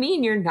 what do you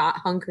mean you're not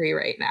hungry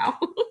right now?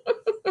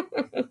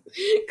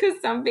 Because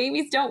some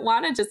babies don't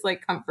want to just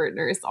like comfort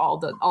nurse all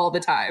the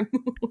time.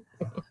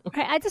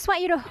 Okay, I just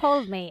want you to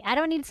hold me. I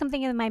don't need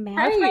something in my mouth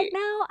right Right,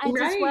 now. I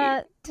just right,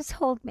 want just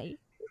hold me.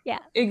 Yeah.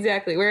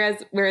 exactly.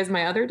 Whereas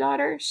my other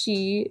daughter,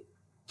 she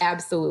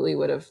absolutely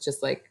would have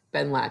just like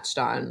been latched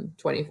on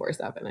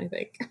 24/7, I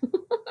think.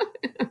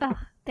 Oh,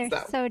 they're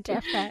So so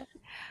different.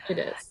 it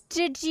is.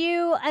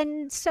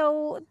 And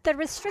so the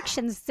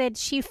restrictions, did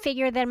she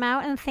figure them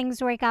out and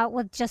things work out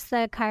with just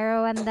the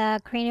chiro and the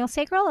cranial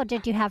sacral, or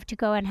did you have to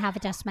go and have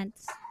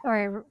adjustments?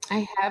 Or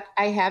I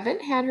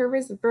haven't had her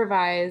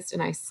revised,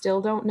 and I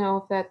still don't know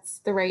if that's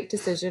the right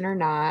decision or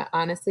not.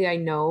 Honestly, I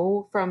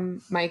know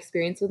from my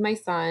experience with my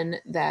son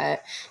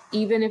that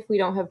even if we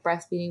don't have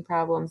breastfeeding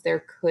problems,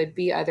 there could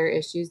be other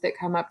issues that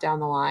come up down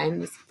the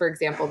line. For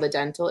example, the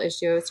dental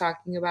issue I was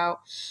talking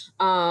about.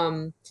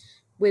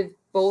 With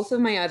both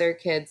of my other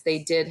kids, they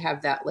did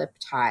have that lip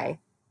tie.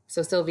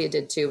 So Sylvia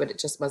did too, but it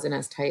just wasn't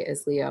as tight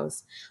as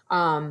Leo's.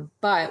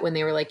 But when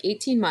they were like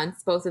 18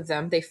 months, both of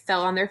them, they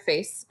fell on their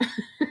face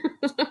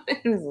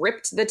and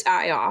ripped the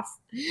tie off,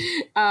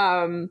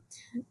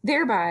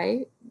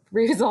 thereby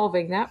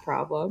resolving that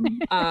problem.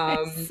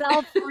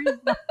 self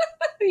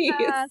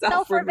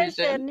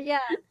Self-revision. revision. Yeah.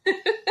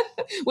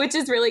 Which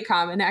is really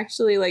common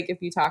actually. Like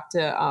if you talk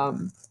to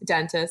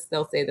dentists,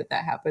 they'll say that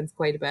happens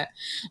quite a bit.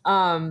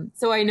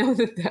 So I know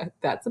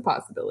that's a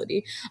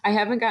possibility. I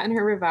haven't gotten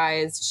her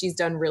revised. She's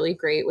done really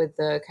great with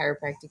the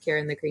chiropractic care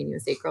and the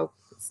craniosacral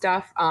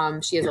stuff.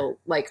 She has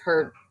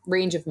her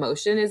range of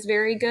motion is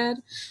very good.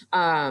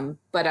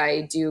 But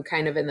I do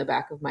kind of in the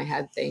back of my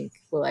head think,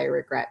 will I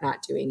regret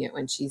not doing it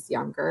when she's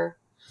younger?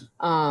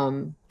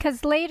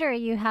 Because later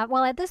you have,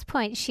 well, at this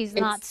point, she's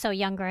not so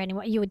younger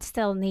anymore. You would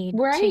still need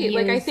to right. use...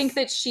 Like I think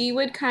that she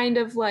would kind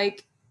of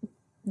like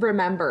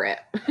remember it,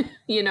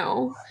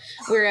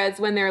 whereas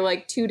when they're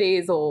like 2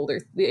 days old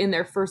or in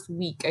their first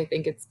week, I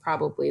think it's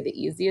probably the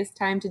easiest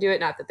time to do it.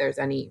 Not that there's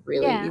any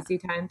really easy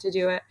time to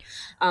do it.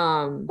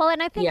 Well,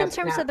 and I think in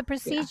terms of the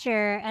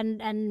procedure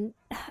and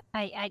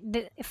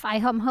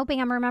I'm hoping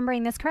I'm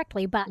remembering this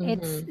correctly, but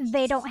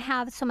they don't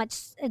have so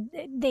much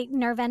the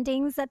nerve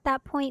endings at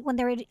that point when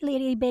they're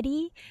itty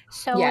bitty,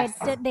 so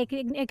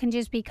it can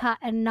just be cut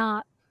and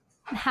not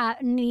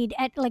need,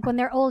 like when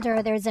they're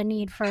older, there's a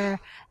need for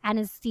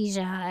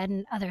anesthesia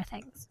and other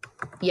things.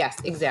 Yes,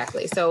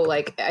 exactly. So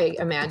like I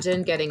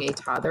imagine getting a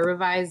toddler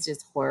revised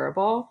is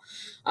horrible.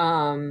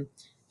 And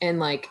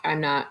like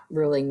I'm not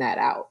ruling that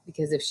out,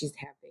 because if she's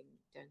having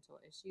dental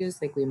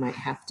issues, like we might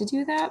have to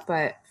do that,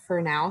 but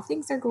for now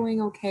things are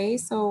going okay,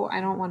 so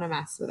I don't want to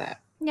mess with it.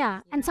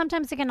 Yeah. And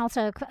sometimes it can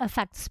also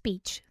affect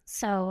speech.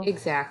 So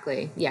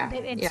Exactly. Yeah.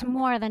 it's Yeah.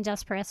 more than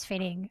just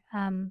breastfeeding.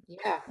 Yeah,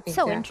 It's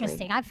so exactly.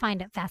 interesting. I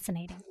find it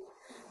fascinating.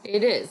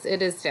 It is.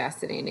 It is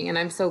fascinating. And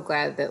I'm so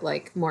glad that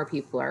like more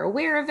people are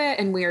aware of it,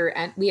 and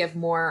we have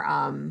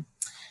more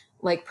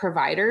like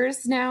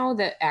providers now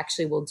that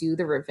actually will do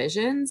the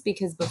revisions,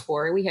 because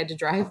before we had to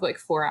drive like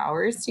 4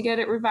 hours to get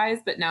it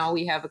revised, but now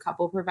we have a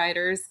couple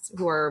providers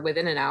who are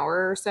within an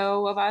hour or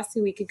so of us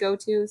who we could go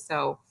to.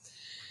 So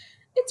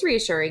it's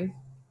reassuring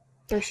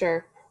for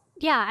sure.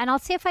 Yeah. And I'll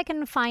see if I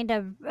can find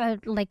I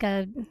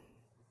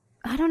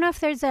don't know if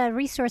there's a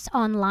resource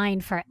online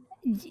for,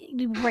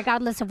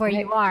 regardless of where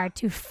you I, are,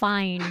 to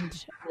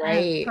find a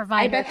right. I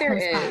provider bet there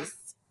close by. is.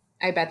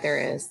 I bet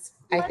there is.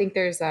 I Let, think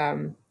there's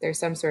some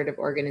sort of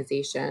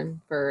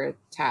organization for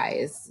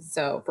ties,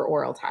 so for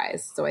oral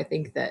ties. So I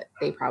think that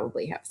they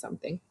probably have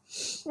something.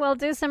 we'll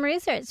do some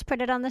research,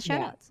 put it on the show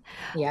Yeah. notes.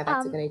 Yeah,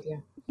 that's a Um, good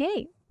idea.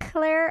 Yay.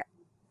 Claire,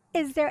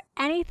 is there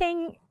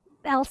anything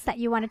else that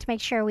you wanted to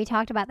make sure we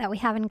talked about that we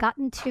haven't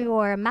gotten to,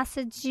 or a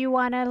message you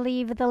want to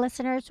leave the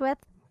listeners with?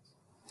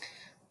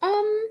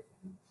 Um,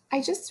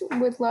 I just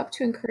would love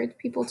to encourage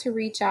people to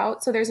reach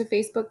out. So there's a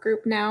Facebook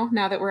group now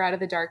that we're out of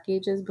the dark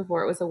ages.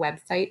 Before, it was a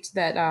website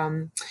that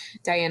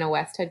Diana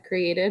West had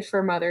created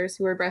for mothers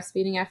who are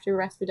breastfeeding after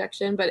breast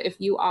reduction. But if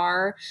you've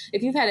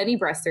had any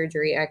breast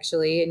surgery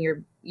actually, and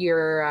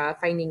you're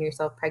finding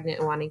yourself pregnant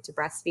and wanting to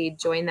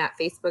breastfeed, join that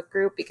Facebook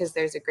group, because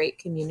there's a great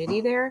community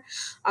there.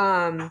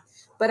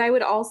 But I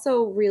would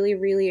also really,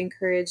 really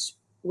encourage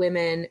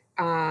women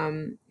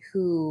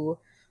who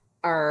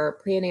are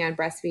planning on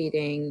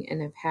breastfeeding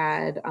and have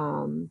had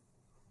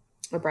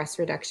a breast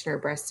reduction or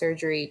breast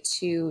surgery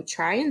to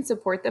try and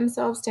support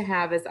themselves to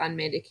have as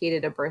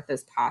unmedicated a birth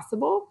as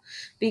possible,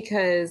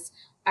 because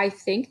I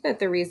think that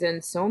the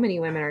reason so many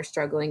women are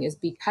struggling is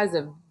because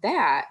of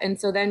that.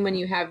 And so then when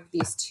you have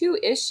these two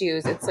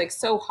issues, it's like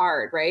so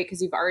hard, right?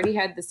 Because you've already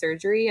had the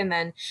surgery, and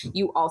then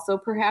you also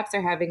perhaps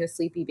are having a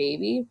sleepy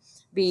baby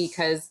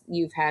because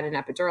you've had an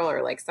epidural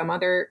or like some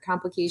other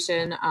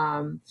complication.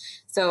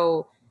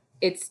 So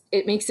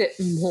it makes it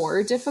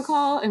more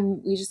difficult,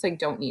 and we just like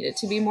don't need it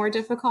to be more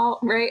difficult,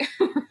 right?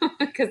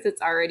 Because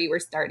we're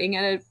starting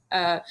at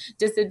a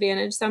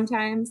disadvantage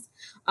sometimes.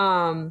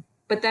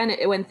 But then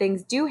when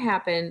things do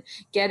happen,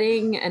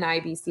 getting an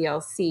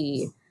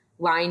IBCLC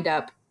lined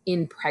up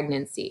in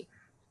pregnancy,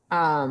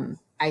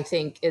 I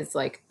think is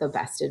like the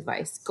best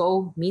advice.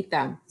 Go meet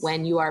them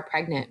when you are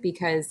pregnant,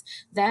 because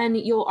then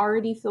you'll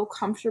already feel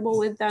comfortable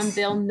with them.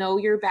 They'll know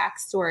your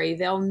backstory.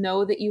 They'll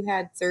know that you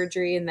had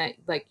surgery and that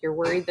like you're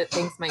worried that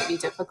things might be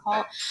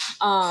difficult.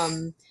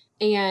 And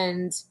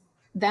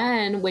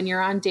then when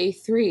you're on day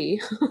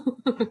 3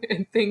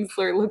 and things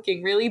are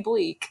looking really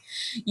bleak,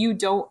 you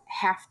don't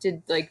have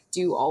to like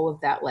do all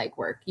of that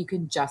legwork. You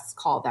can just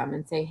call them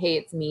and say, "Hey,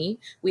 it's me.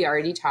 We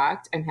already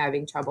talked. I'm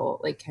having trouble.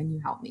 Like, can you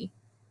help me?"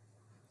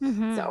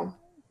 Mm-hmm. So,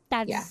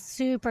 That's yeah.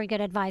 super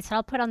good advice.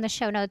 I'll put on the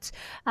show notes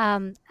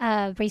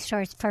a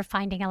resource for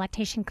finding a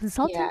lactation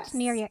consultant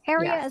near Yes. your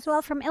area Yes. as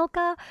well from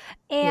Ilka.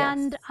 Yes.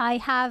 And I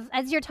have,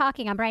 as you're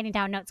talking, I'm writing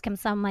down notes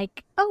because I'm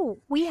like, oh,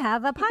 we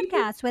have a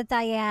podcast with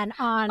Diane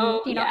on,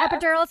 Oh, yeah.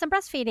 epidurals and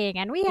breastfeeding,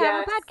 and we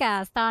have a Yes.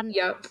 podcast on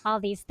Yep. all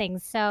these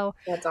things. So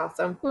That's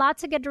awesome.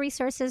 lots of good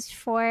resources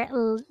for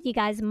you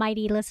guys,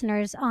 mighty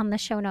listeners, on the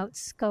show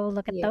notes. Go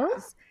look at Yeah.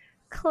 those.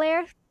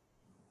 Claire,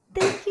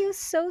 thank you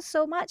so,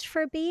 so much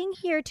for being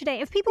here today.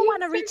 If people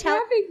want Thanks to for reach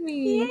out, having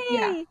me.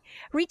 Yeah. yay,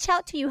 reach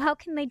out to you, how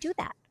can they do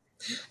that?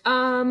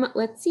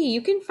 Let's see.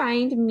 You can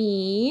find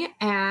me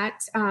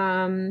at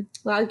well,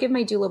 I'll give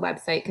my doula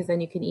website because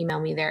then you can email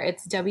me there.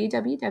 It's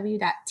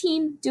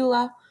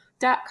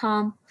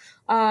www.teamdoula.com.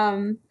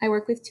 I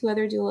work with 2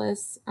 other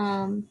doulas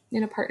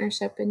in a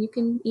partnership, and you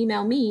can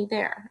email me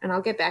there and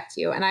I'll get back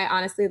to you. And I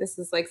honestly, this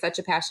is like such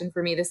a passion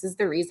for me. This is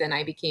the reason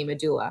I became a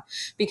doula,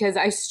 because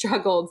I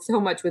struggled so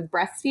much with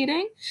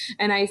breastfeeding,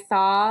 and I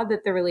saw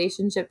that the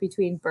relationship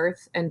between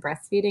birth and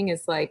breastfeeding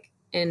is like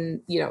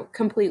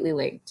completely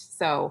linked.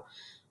 So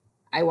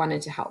I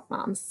wanted to help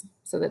moms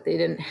so that they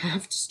didn't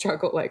have to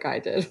struggle like I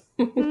did.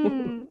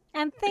 And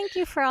thank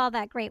you for all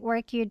that great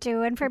work you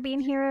do and for being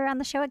here on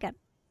the show again.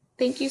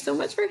 Thank you so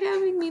much for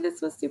having me.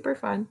 This was super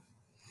fun.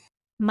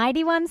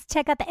 Mighty ones,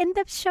 check out the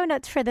in-depth show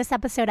notes for this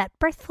episode at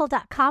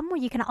birthful.com, where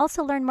you can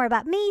also learn more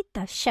about me,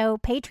 the show,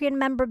 Patreon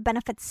member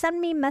benefits, send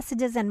me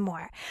messages, and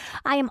more.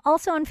 I am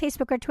also on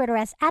Facebook or Twitter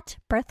as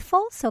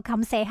 @birthful, so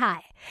come say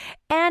hi.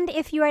 And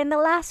if you are in the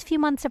last few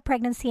months of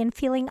pregnancy and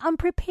feeling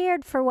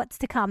unprepared for what's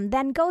to come,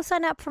 then go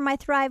sign up for my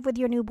Thrive with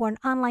Your Newborn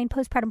online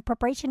postpartum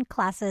preparation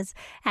classes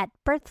at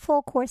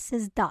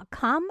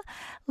birthfulcourses.com.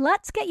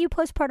 Let's get you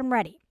postpartum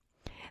ready.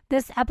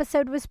 This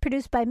episode was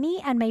produced by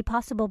me and made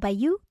possible by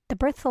you, the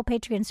Birthful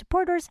Patreon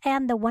supporters,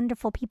 and the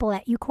wonderful people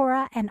at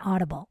Eucora and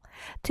Audible.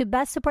 To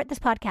best support this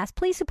podcast,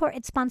 please support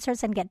its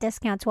sponsors and get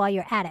discounts while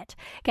you're at it.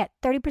 Get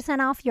 30%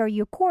 off your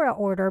Eucora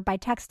order by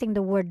texting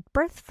the word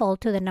Birthful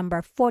to the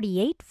number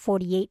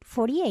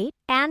 484848,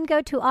 and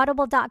go to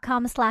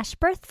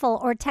audible.com/birthful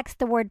or text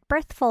the word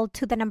Birthful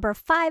to the number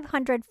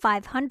 500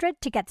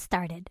 500 to get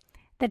started.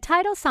 The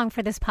title song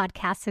for this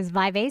podcast is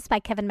Vivace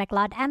by Kevin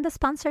MacLeod, and the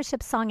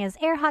sponsorship song is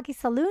Air Hockey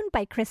Saloon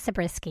by Chris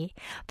Zabriskie.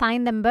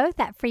 Find them both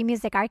at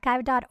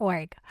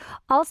freemusicarchive.org.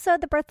 Also,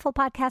 the Birthful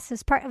podcast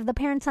is part of the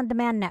Parents on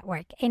Demand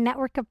Network, a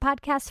network of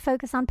podcasts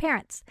focused on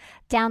parents.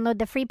 Download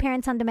the free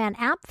Parents on Demand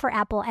app for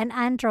Apple and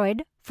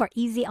Android for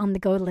easy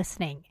on-the-go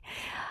listening.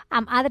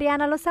 I'm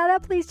Adriana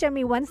Lozada. Please join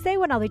me Wednesday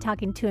when I'll be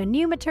talking to a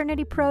new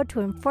maternity pro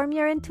to inform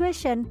your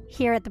intuition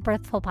here at the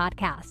Birthful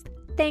podcast.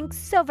 Thanks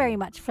so very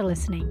much for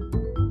listening.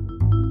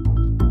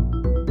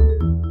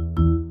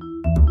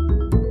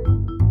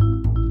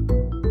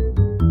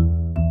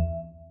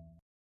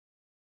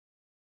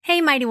 Hey,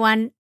 Mighty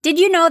One. Did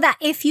you know that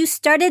if you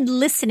started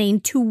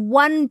listening to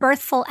one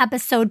Birthful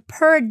episode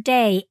per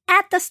day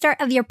at the start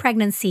of your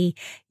pregnancy,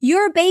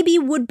 your baby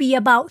would be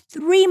about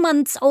 3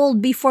 months old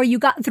before you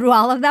got through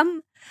all of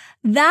them?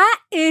 That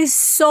is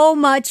so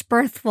much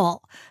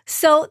Birthful.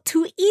 So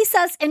to ease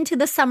us into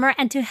the summer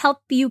and to help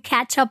you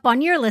catch up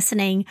on your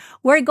listening,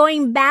 we're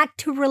going back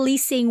to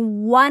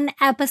releasing 1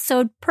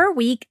 episode per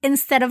week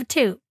instead of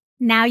 2.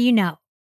 Now you know.